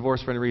for us to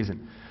divorce for any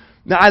reason?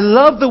 Now, I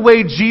love the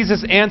way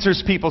Jesus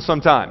answers people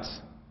sometimes.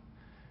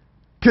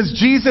 Because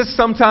Jesus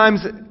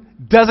sometimes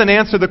doesn't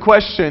answer the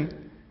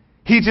question.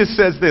 He just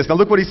says this. Now,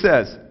 look what he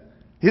says.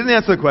 He doesn't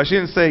answer the question.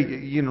 He doesn't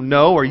say,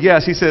 no or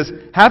yes. He says,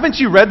 haven't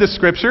you read the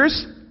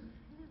Scriptures?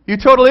 You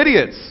total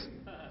idiots.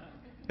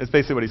 That's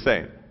basically what he's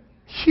saying.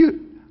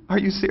 Are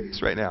you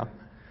serious right now?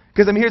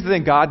 Because, here's the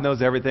thing. God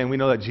knows everything. We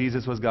know that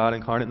Jesus was God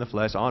incarnate in the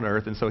flesh on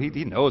earth. And so he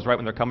knows right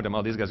when they're coming to him,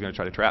 oh, these guys are going to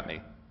try to trap me.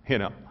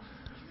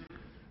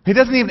 He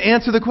doesn't even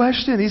answer the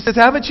question. He says,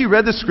 haven't you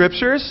read the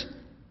Scriptures?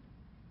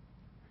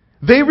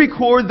 They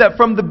record that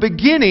from the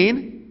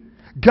beginning,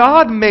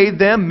 God made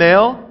them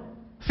male,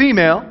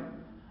 female.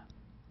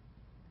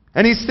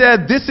 And he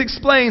said, this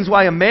explains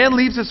why a man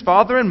leaves his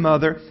father and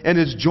mother and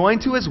is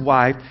joined to his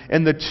wife,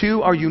 and the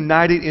two are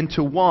united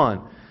into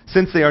one.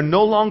 Since they are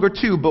no longer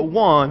two, but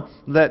one,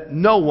 let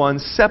no one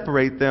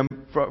separate them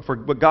for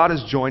what God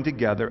has joined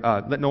together.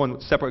 Let no one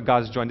separate what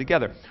God has joined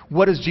together.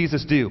 What does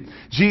Jesus do?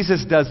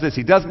 Jesus does this.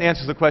 He doesn't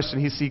answer the question.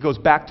 He goes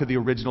back to the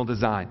original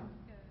design.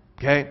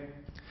 Okay?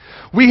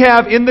 We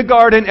have in the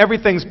garden,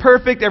 everything's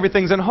perfect,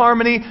 everything's in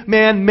harmony.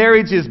 Man,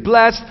 marriage is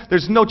blessed.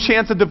 There's no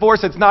chance of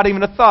divorce. It's not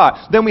even a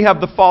thought. Then we have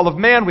the fall of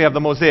man. We have the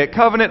Mosaic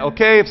covenant.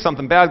 Okay, if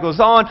something bad goes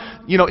on,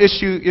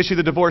 issue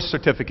the divorce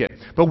certificate.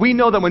 But we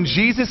know that when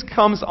Jesus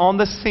comes on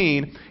the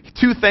scene,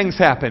 two things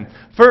happen.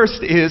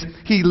 First is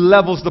he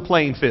levels the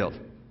playing field.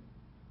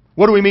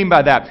 What do we mean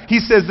by that? He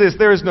says this,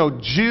 there is no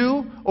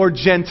Jew or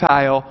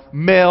Gentile,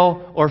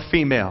 male or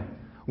female.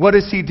 What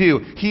does he do?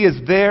 He is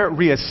there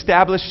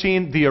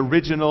reestablishing the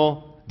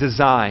original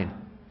design,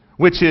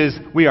 which is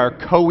we are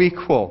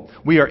co-equal.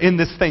 We are in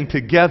this thing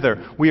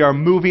together. We are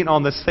moving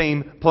on the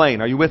same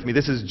plane. Are you with me?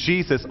 This is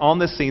Jesus on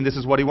the scene. This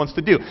is what he wants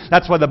to do.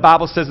 That's why the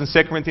Bible says in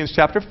 2 Corinthians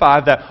chapter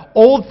 5 that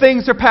old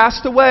things are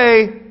passed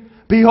away.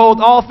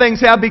 Behold, all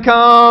things have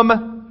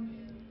become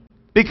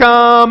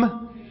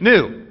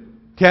new.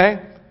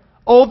 Okay?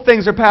 Old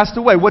things are passed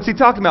away. What's he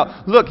talking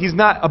about? Look, he's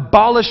not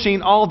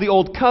abolishing all the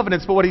old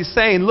covenants, but what he's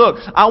saying, look,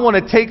 I want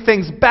to take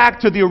things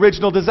back to the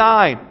original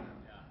design.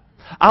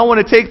 I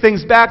want to take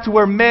things back to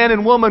where man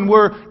and woman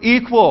were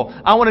equal.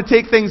 I want to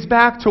take things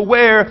back to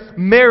where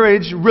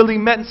marriage really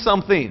meant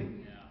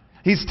something.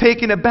 He's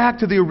taking it back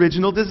to the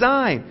original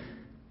design.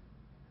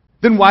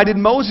 Then why did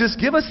Moses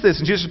give us this?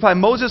 And Jesus replied,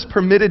 Moses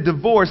permitted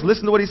divorce.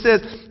 Listen to what he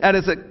says. And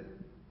as a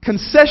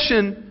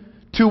concession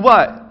to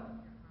what?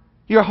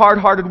 Your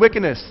hard-hearted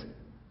wickedness.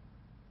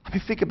 I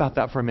mean, think about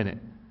that for a minute.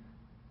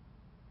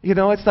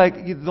 It's like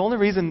the only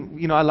reason,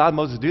 I allowed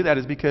Moses to do that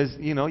is because,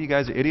 you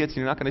guys are idiots and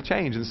you're not going to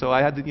change. And so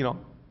I had to,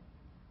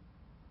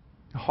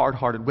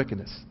 hard-hearted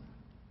wickedness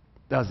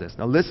does this.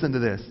 Now listen to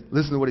this.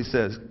 Listen to what he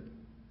says.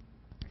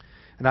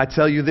 And I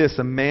tell you this,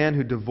 a man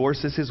who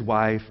divorces his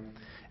wife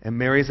and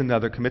marries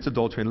another commits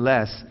adultery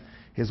unless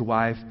his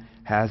wife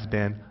has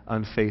been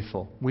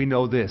unfaithful. We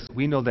know this.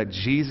 We know that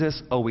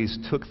Jesus always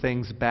took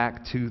things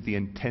back to the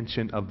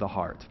intention of the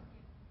heart.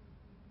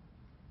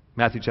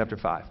 Matthew chapter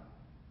 5.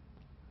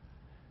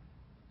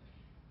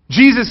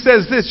 Jesus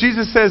says this.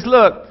 Jesus says,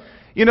 look,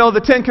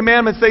 the Ten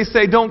Commandments, they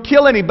say don't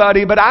kill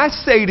anybody, but I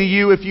say to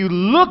you, if you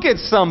look at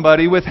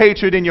somebody with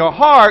hatred in your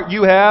heart,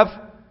 you have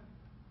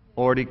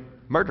already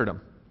murdered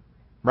them.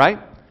 Right?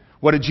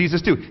 What did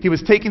Jesus do? He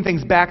was taking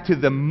things back to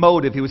the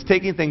motive. He was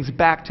taking things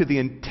back to the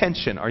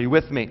intention. Are you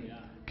with me?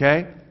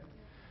 Okay?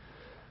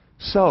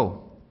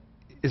 So,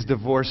 is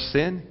divorce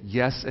sin?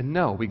 Yes and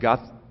no. We got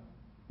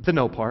the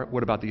no part.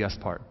 What about the yes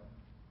part?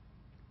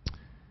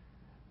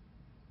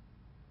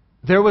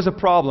 There was a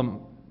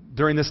problem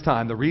during this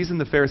time. The reason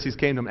the Pharisees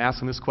came to him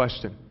asking this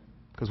question,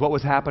 because what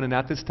was happening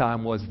at this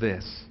time was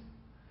this.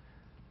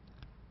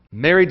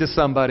 Married to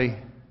somebody,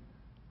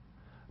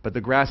 but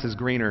the grass is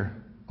greener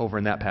over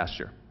in that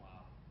pasture.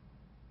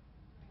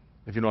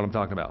 If you know what I'm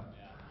talking about.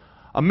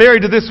 I'm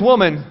married to this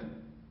woman.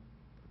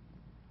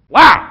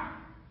 Wow!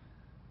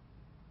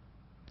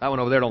 That one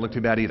over there don't look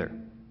too bad either.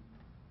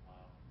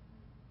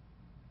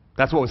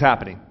 That's what was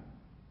happening.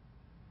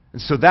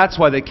 And so that's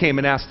why they came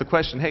and asked the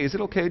question, hey, is it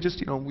okay just,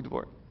 we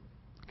divorce?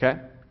 Okay?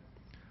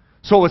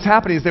 So what was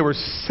happening is they were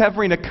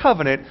severing a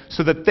covenant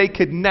so that they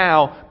could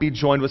now be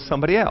joined with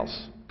somebody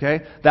else.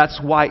 Okay?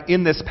 That's why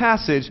in this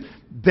passage,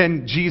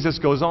 then Jesus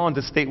goes on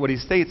to state what he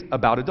states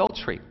about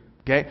adultery.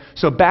 Okay?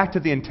 So back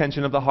to the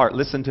intention of the heart.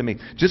 Listen to me.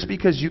 Just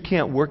because you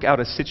can't work out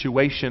a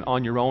situation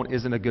on your own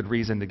isn't a good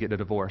reason to get a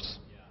divorce.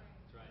 Yeah,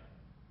 that's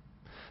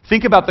right.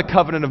 Think about the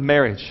covenant of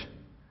marriage.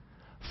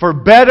 For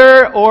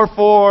better or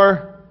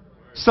for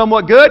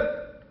somewhat good?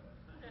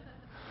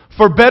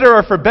 For better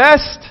or for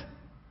best?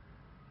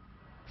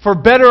 For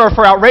better or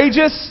for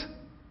outrageous?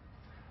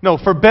 No,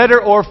 for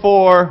better or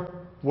for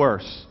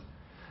worse.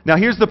 Now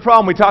here's the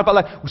problem. We talk about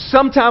like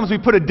sometimes we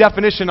put a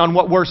definition on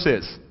what worse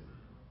is.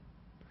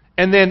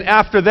 And then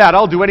after that,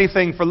 I'll do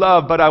anything for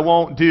love, but I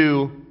won't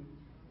do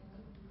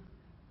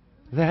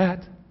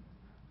that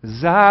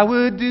as I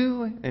would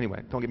do.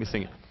 Anyway, don't get me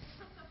singing.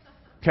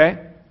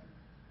 Okay?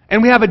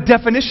 And we have a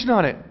definition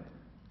on it.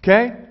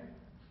 Okay?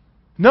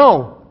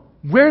 No.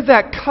 Where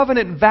that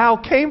covenant vow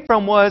came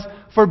from was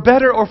for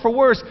better or for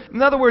worse.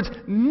 In other words,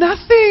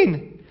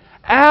 nothing.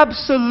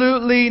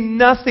 Absolutely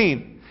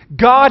nothing.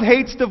 God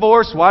hates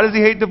divorce. Why does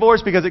he hate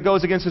divorce? Because it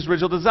goes against his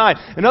original design.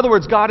 In other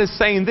words, God is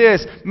saying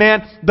this,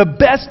 man, the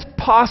best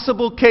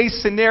possible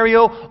case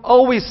scenario,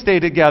 always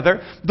stay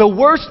together. The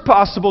worst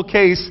possible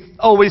case,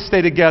 always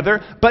stay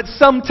together. But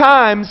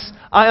sometimes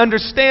I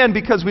understand,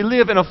 because we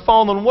live in a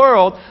fallen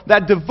world,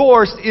 that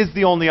divorce is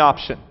the only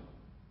option.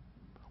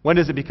 When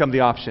does it become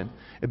the option?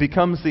 It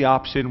becomes the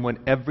option when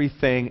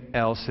everything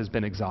else has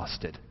been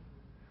exhausted.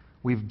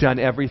 We've done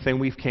everything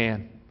we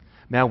can.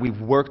 Man,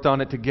 we've worked on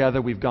it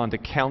together. We've gone to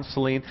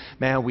counseling.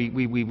 Man,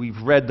 we've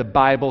read the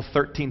Bible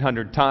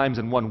 1,300 times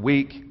in 1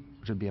 week,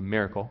 which would be a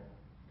miracle.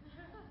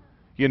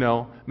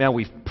 Man,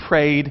 we've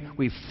prayed.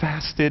 We've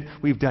fasted.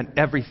 We've done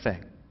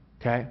everything.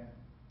 Okay?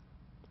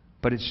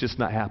 But it's just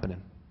not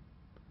happening.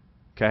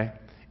 Okay?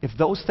 If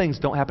those things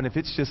don't happen, if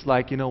it's just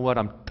like,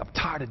 I'm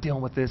tired of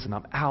dealing with this and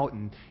I'm out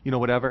and,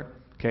 whatever.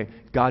 Okay?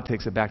 God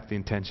takes it back to the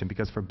intention,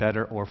 because for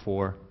better or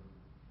for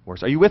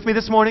worse. Are you with me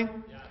this morning?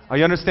 Yeah. Are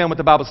you understand what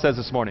the Bible says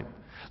this morning?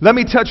 Let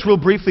me touch real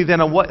briefly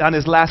then on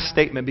his last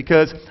statement,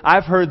 because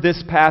I've heard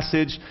this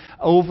passage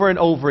over and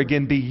over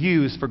again be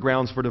used for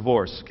grounds for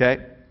divorce. Okay?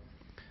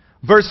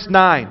 Verse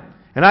 9.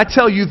 And I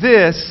tell you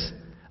this,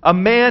 a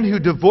man who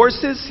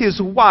divorces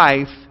his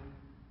wife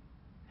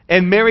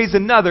and marries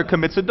another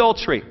commits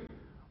adultery.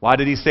 Why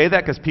did he say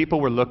that? Because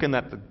people were looking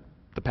at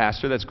the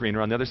pasture that's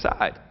greener on the other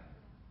side.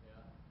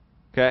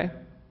 Okay?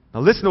 Now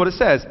listen to what it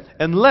says.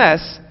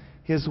 Unless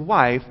his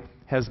wife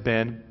has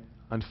been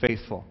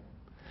unfaithful.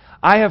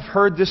 I have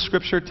heard this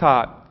scripture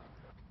taught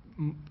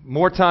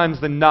more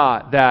times than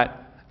not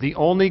that the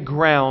only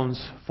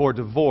grounds for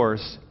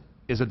divorce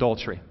is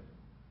adultery.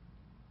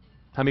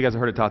 How many of you guys have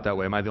heard it taught that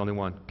way? Am I the only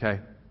one?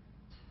 Okay.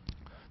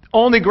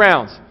 Only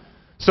grounds.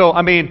 So,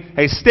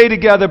 hey, stay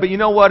together, but you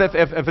know what?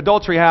 If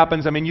adultery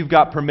happens, you've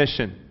got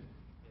permission.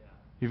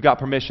 You've got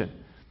permission.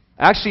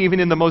 Actually, even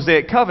in the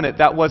Mosaic covenant,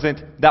 that was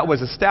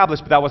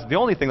established, but that wasn't the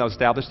only thing that was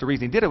established. The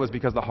reason he did it was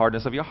because of the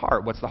hardness of your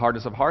heart. What's the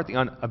hardness of heart? The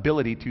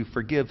inability to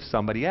forgive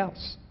somebody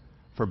else.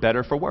 For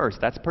better, for worse.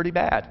 That's pretty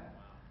bad.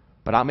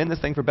 But I'm in this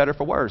thing for better,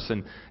 for worse.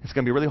 And it's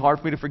going to be really hard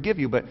for me to forgive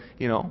you, but,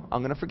 I'm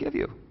going to forgive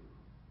you.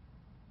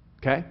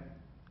 Okay?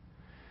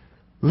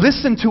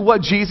 Listen to what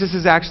Jesus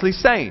is actually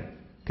saying.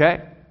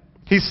 Okay?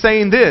 He's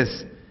saying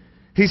this.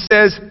 He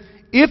says,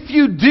 if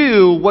you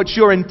do what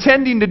you're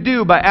intending to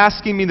do by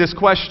asking me this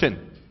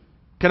question,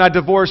 can I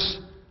divorce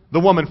the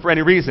woman for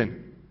any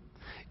reason?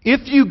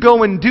 If you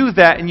go and do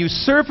that and you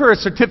serve her a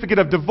certificate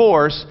of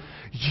divorce,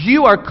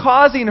 you are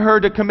causing her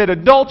to commit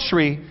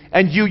adultery,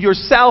 and you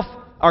yourself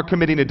are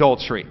committing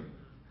adultery.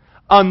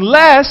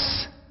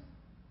 Unless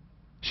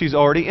she's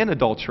already in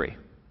adultery.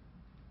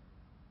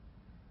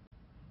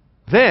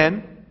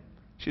 Then,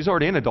 she's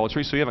already in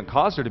adultery, so you haven't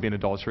caused her to be in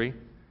adultery,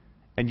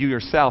 and you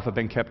yourself have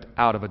been kept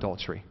out of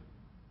adultery.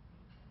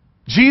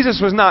 Jesus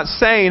was not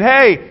saying,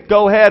 hey,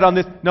 go ahead on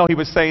this. No, he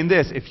was saying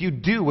this. If you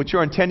do what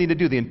you're intending to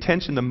do, the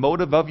intention, the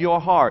motive of your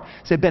heart.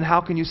 Say, Ben,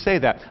 how can you say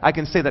that? I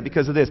can say that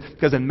because of this.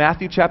 Because in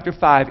Matthew chapter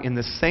 5, in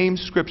the same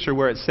scripture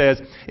where it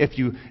says, if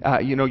you've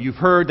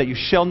heard that you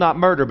shall not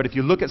murder, but if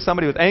you look at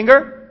somebody with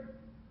anger,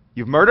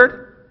 you've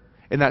murdered.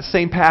 In that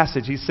same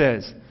passage, he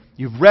says,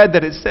 you've read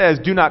that it says,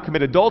 do not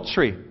commit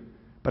adultery.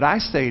 But I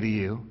say to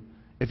you,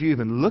 if you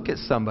even look at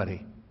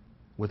somebody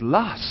with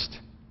lust,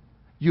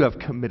 you have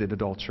committed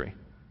adultery.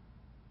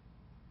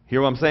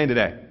 Hear what I'm saying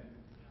today?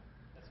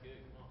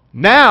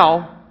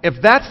 Now,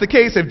 if that's the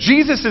case, if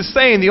Jesus is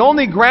saying the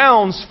only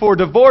grounds for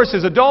divorce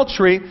is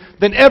adultery,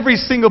 then every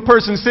single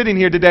person sitting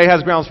here today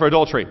has grounds for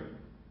adultery.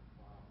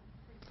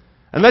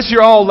 Unless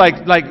you're all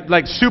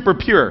like super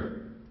pure.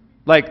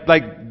 Like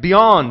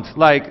beyond,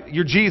 like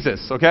you're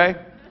Jesus, okay?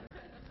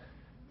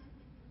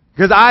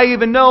 Because I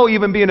even know,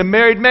 even being a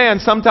married man,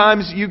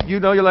 sometimes you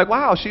know you're like,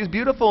 wow, she's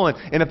beautiful.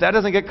 And if that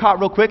doesn't get caught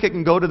real quick, it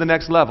can go to the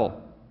next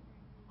level.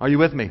 Are you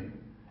with me?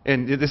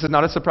 And this is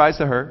not a surprise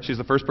to her. She's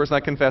the first person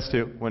I confess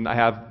to when I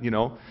have,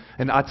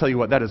 and I'll tell you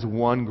what, that is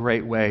one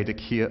great way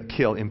to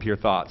kill impure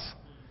thoughts,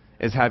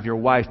 is have your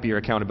wife be your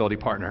accountability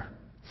partner.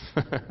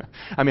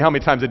 I mean, how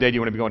many times a day do you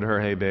want to be going to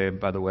her, hey, babe,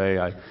 by the way,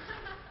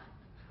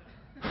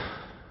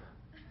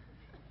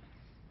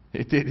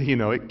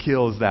 it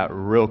kills that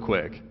real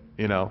quick,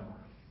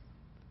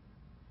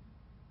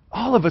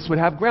 All of us would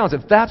have grounds.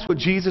 If that's what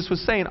Jesus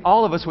was saying,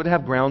 all of us would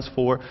have grounds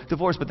for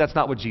divorce, but that's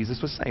not what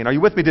Jesus was saying. Are you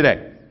with me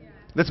today?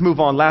 Let's move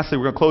on. Lastly,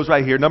 we're going to close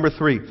right here. Number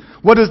 3.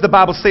 What does the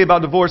Bible say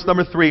about divorce?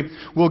 Number 3.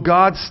 Will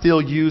God still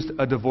use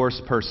a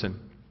divorced person?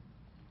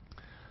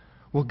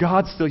 Will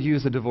God still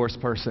use a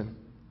divorced person?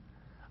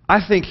 I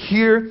think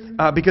here,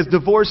 because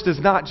divorce does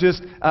not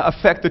just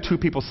affect the two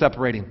people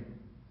separating.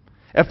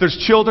 If there's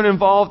children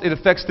involved, it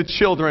affects the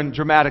children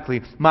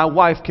dramatically. My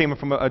wife came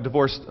from a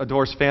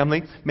divorced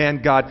family.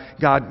 Man, God,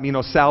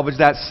 salvaged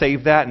that,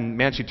 saved that, and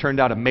man, she turned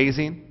out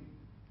amazing.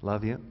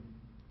 Love you.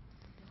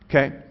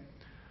 Okay?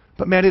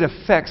 But man, it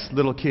affects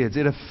little kids.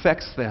 It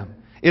affects them.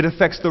 It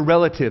affects the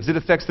relatives. It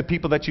affects the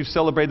people that you've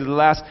celebrated the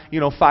last,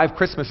 5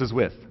 Christmases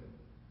with.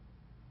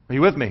 Are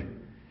you with me?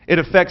 It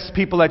affects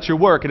people at your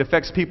work. It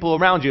affects people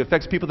around you. It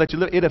affects people that you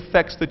live. It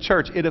affects the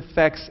church. It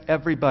affects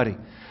everybody.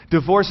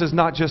 Divorce is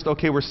not just,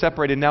 okay, we're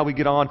separated, now we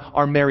get on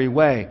our merry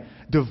way.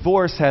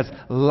 Divorce has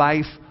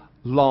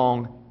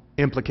lifelong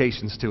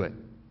implications to it.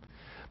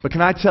 But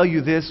can I tell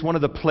you this? One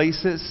of the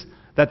places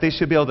that they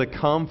should be able to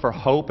come for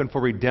hope and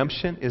for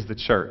redemption is the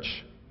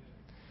church.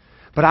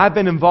 But I've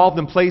been involved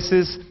in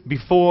places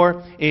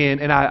before,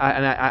 and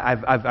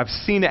I've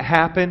seen it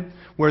happen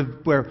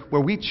where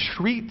we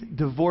treat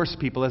divorced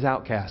people as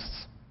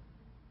outcasts.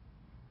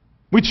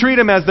 We treat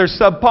them as they're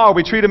subpar.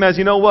 We treat them as,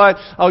 you know what?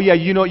 Oh yeah,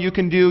 you know what you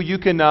can do? You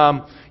can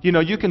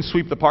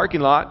sweep the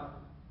parking lot.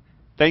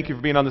 Thank you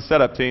for being on the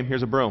setup team.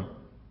 Here's a broom.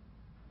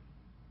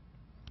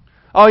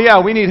 Oh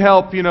yeah, we need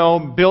help,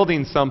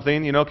 building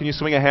something. Can you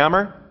swing a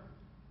hammer?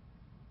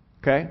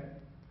 Okay?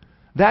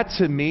 That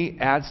to me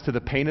adds to the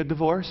pain of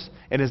divorce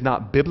and is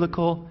not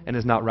biblical and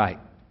is not right.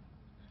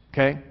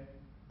 Okay?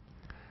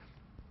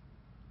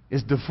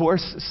 Is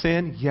divorce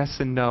sin? Yes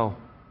and no.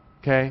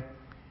 Okay?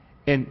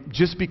 And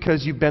just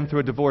because you've been through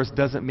a divorce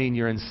doesn't mean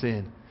you're in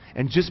sin.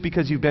 And just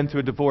because you've been through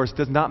a divorce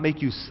does not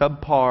make you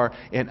subpar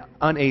and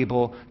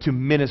unable to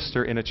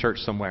minister in a church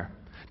somewhere.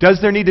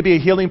 Does there need to be a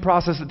healing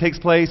process that takes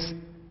place?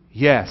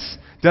 Yes.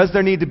 Does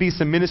there need to be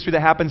some ministry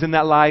that happens in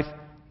that life?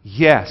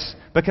 Yes.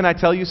 But can I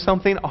tell you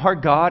something? Our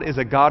God is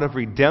a God of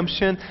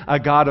redemption, a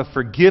God of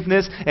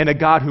forgiveness, and a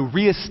God who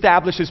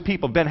reestablishes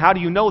people. Ben, how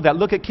do you know that?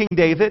 Look at King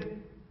David.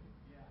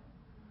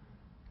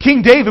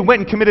 King David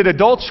went and committed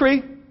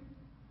adultery.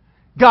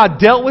 God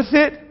dealt with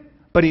it,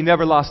 but he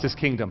never lost his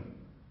kingdom.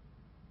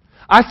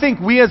 I think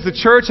we as the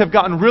church have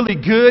gotten really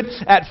good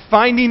at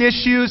finding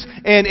issues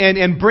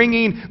and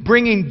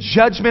bringing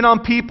judgment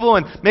on people,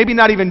 and maybe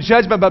not even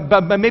judgment,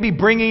 but maybe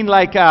bringing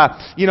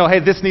hey,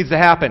 this needs to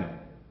happen.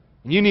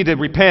 You need to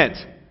repent.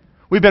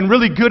 We've been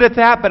really good at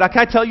that, but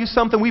can I tell you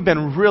something? We've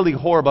been really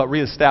horrible at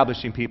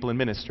reestablishing people in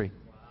ministry.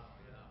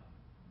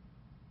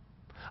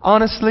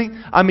 Honestly,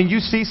 you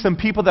see some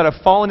people that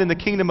have fallen in the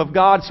kingdom of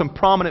God, some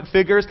prominent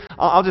figures.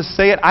 I'll just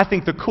say it. I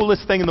think the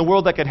coolest thing in the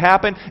world that could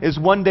happen is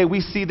one day we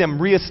see them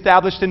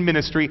reestablished in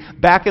ministry,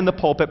 back in the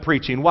pulpit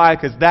preaching. Why?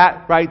 Because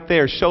that right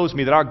there shows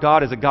me that our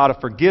God is a God of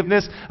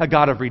forgiveness, a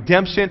God of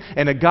redemption,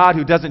 and a God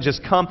who doesn't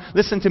just come.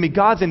 Listen to me.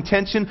 God's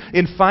intention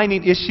in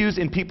finding issues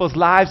in people's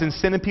lives and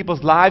sin in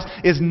people's lives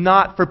is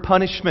not for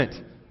punishment.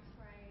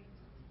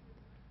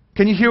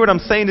 Can you hear what I'm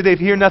saying today?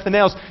 If you hear nothing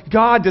else,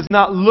 God does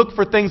not look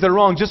for things that are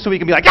wrong just so he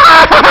can be like,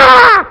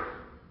 ah!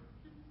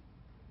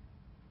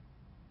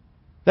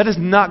 That is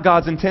not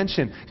God's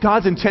intention.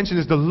 God's intention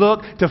is to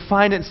look, to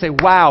find it and say,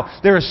 wow,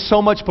 there is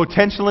so much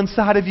potential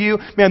inside of you.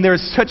 Man, there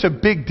is such a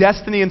big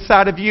destiny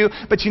inside of you.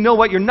 But you know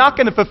what? You're not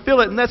going to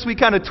fulfill it unless we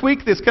kind of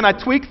tweak this. Can I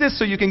tweak this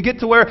so you can get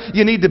to where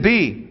you need to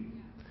be?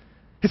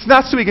 It's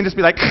not so we can just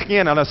be like,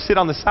 yeah, and I'll sit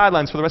on the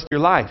sidelines for the rest of your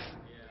life.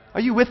 Are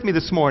you with me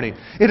this morning?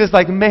 It is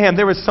like, man,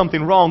 there is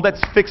something wrong.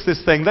 Let's fix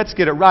this thing. Let's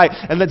get it right.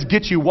 And let's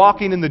get you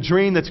walking in the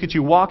dream. Let's get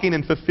you walking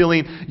and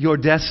fulfilling your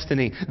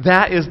destiny.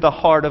 That is the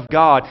heart of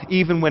God,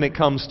 even when it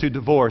comes to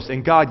divorce.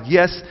 And God,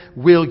 yes,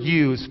 will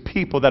use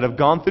people that have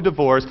gone through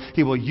divorce.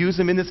 He will use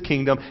them in His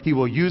kingdom. He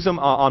will use them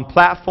on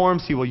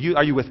platforms.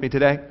 Are you with me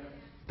today?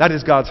 That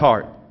is God's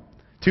heart.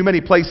 Too many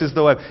places,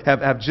 though,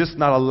 have just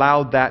not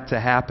allowed that to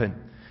happen.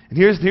 And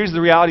here's the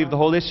reality of the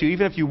whole issue.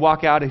 Even if you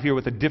walk out of here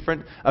with a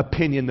different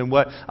opinion than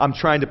what I'm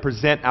trying to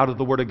present out of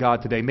the Word of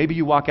God today. Maybe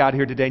you walk out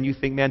here today and you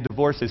think, man,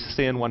 divorce is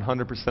sin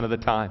 100% of the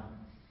time.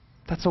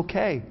 That's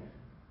okay.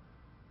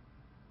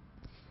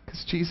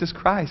 Because Jesus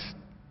Christ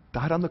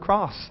died on the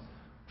cross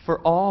for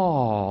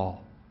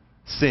all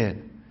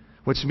sin.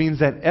 Which means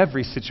that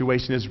every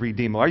situation is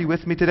redeemable. Are you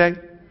with me today?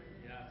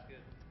 Yeah, that's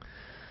good.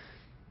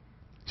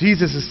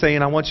 Jesus is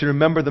saying, I want you to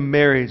remember the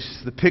marriage,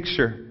 the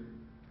picture.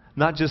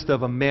 Not just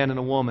of a man and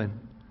a woman,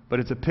 but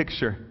it's a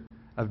picture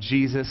of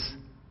Jesus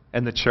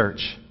and the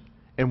church.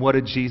 And what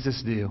did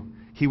Jesus do?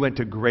 He went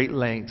to great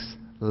lengths,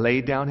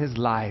 laid down His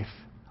life,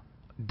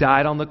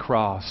 died on the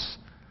cross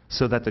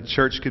so that the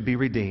church could be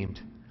redeemed.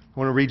 I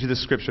want to read you the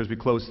scripture as we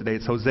close today.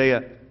 It's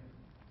Hosea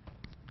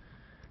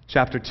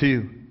chapter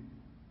 2.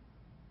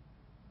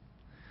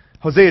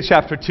 Hosea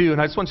chapter 2, and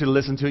I just want you to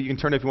listen to it. You can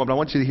turn it if you want, but I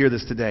want you to hear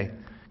this today.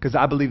 Because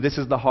I believe this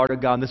is the heart of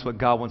God, and this is what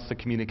God wants to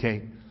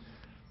communicate.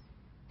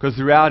 Because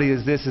the reality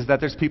is this, is that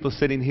there's people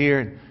sitting here,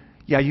 and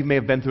yeah, you may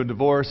have been through a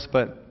divorce,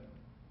 but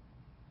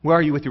where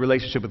are you with your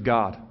relationship with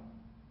God?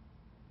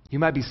 You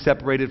might be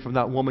separated from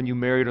that woman you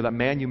married or that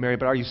man you married,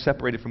 but are you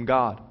separated from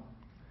God?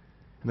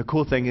 And the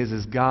cool thing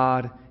is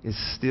God is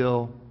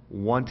still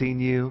wanting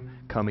you,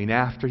 coming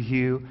after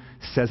you.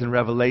 It says in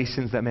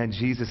Revelations that, man,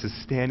 Jesus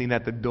is standing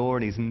at the door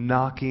and He's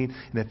knocking,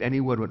 and if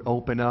anyone would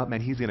open up, man,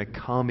 He's going to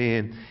come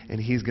in and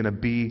He's going to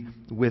be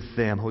with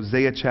them.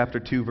 Hosea chapter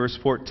 2, verse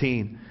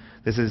 14.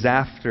 This is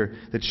after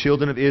the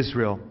children of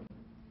Israel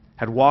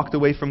had walked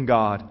away from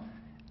God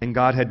and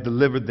God had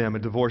delivered them a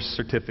divorce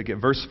certificate.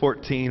 Verse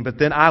 14, but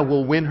then I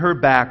will win her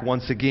back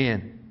once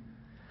again.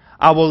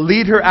 I will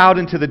lead her out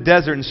into the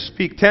desert and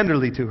speak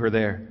tenderly to her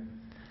there.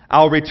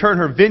 I will return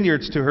her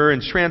vineyards to her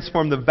and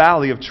transform the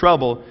valley of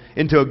trouble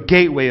into a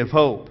gateway of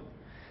hope.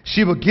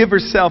 She will give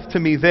herself to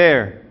me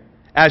there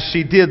as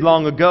she did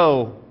long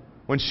ago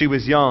when she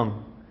was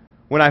young,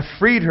 when I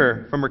freed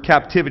her from her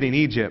captivity in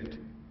Egypt.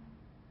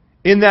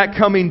 In that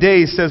coming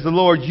day, says the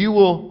Lord, you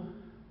will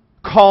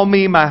call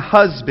me my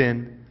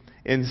husband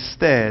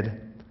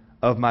instead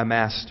of my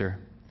master.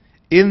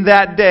 In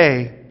that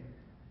day,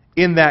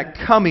 in that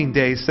coming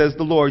day, says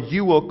the Lord,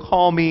 you will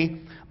call me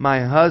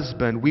my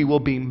husband. We will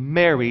be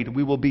married.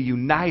 We will be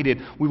united.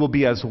 We will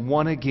be as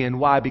one again.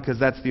 Why? Because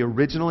that's the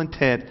original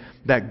intent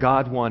that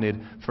God wanted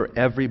for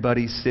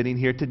everybody sitting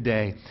here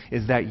today,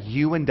 is that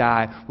you and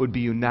I would be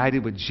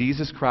united with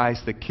Jesus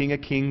Christ, the King of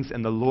Kings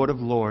and the Lord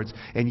of Lords.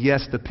 And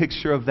yes, the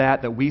picture of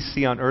that we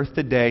see on earth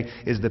today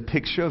is the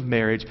picture of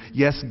marriage.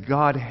 Yes,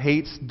 God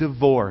hates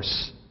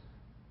divorce.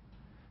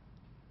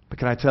 But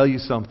can I tell you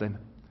something?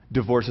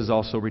 Divorce is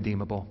also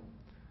redeemable.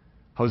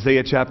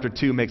 Hosea chapter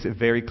 2 makes it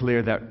very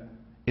clear that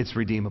it's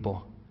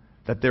redeemable.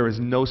 That there is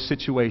no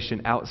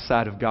situation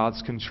outside of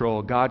God's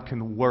control. God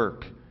can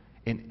work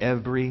in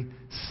every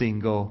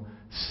single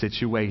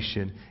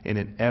situation and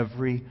in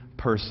every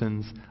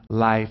person's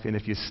life. And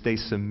if you stay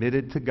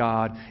submitted to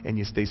God and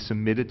you stay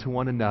submitted to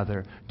one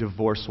another,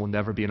 divorce will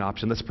never be an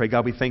option. Let's pray.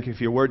 God, we thank you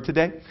for your word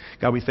today.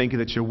 God, we thank you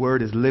that your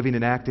word is living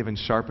and active and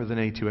sharper than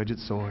any two-edged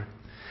sword.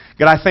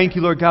 God, I thank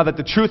you, Lord God, that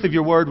the truth of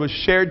your word was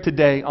shared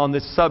today on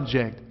this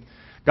subject.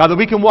 God, that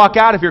we can walk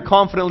out of here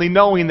confidently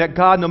knowing that,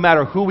 God, no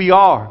matter who we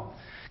are,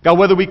 God,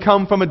 whether we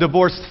come from a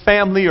divorced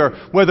family or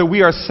whether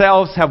we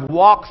ourselves have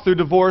walked through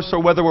divorce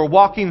or whether we're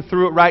walking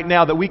through it right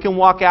now, that we can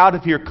walk out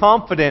of here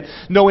confident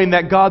knowing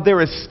that, God,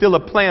 there is still a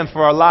plan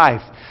for our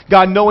life.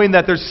 God, knowing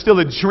that there's still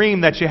a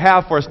dream that you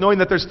have for us, knowing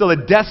that there's still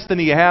a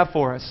destiny you have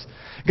for us.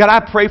 God,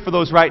 I pray for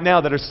those right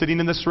now that are sitting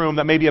in this room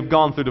that maybe have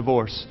gone through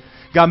divorce.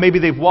 God, maybe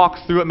they've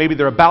walked through it. Maybe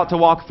they're about to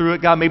walk through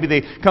it. God, maybe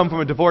they come from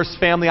a divorced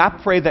family. I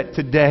pray that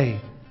today,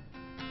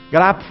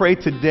 God, I pray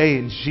today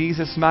in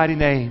Jesus' mighty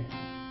name,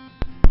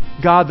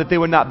 God, that they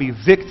would not be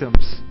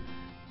victims,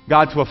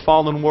 God, to a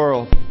fallen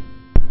world.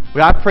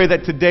 But I pray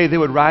that today they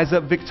would rise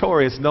up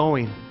victorious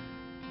knowing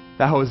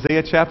that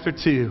Hosea chapter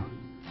 2,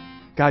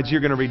 God, you're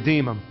going to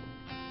redeem them.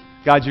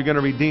 God, you're going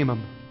to redeem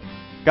them.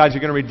 God,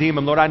 you're going to redeem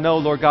them. Lord, I know,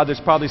 Lord God,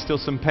 there's probably still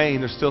some pain.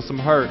 There's still some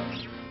hurt.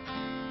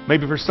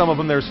 Maybe for some of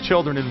them there's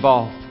children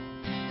involved.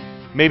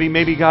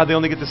 Maybe, God, they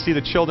only get to see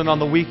the children on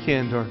the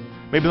weekend, or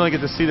maybe they only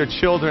get to see their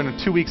children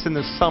 2 weeks in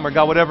the summer.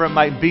 God, whatever it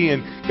might be.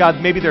 And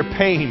God, maybe they're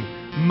paying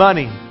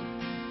money.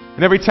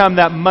 And every time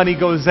that money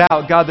goes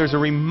out, God, there's a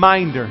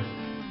reminder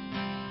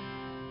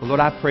But Lord,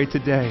 I pray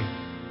today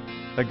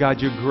that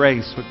God, your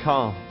grace would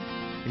come,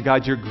 and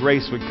God, your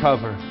grace would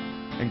cover,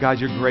 and God,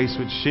 your grace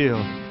would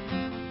shield.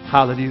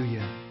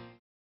 Hallelujah.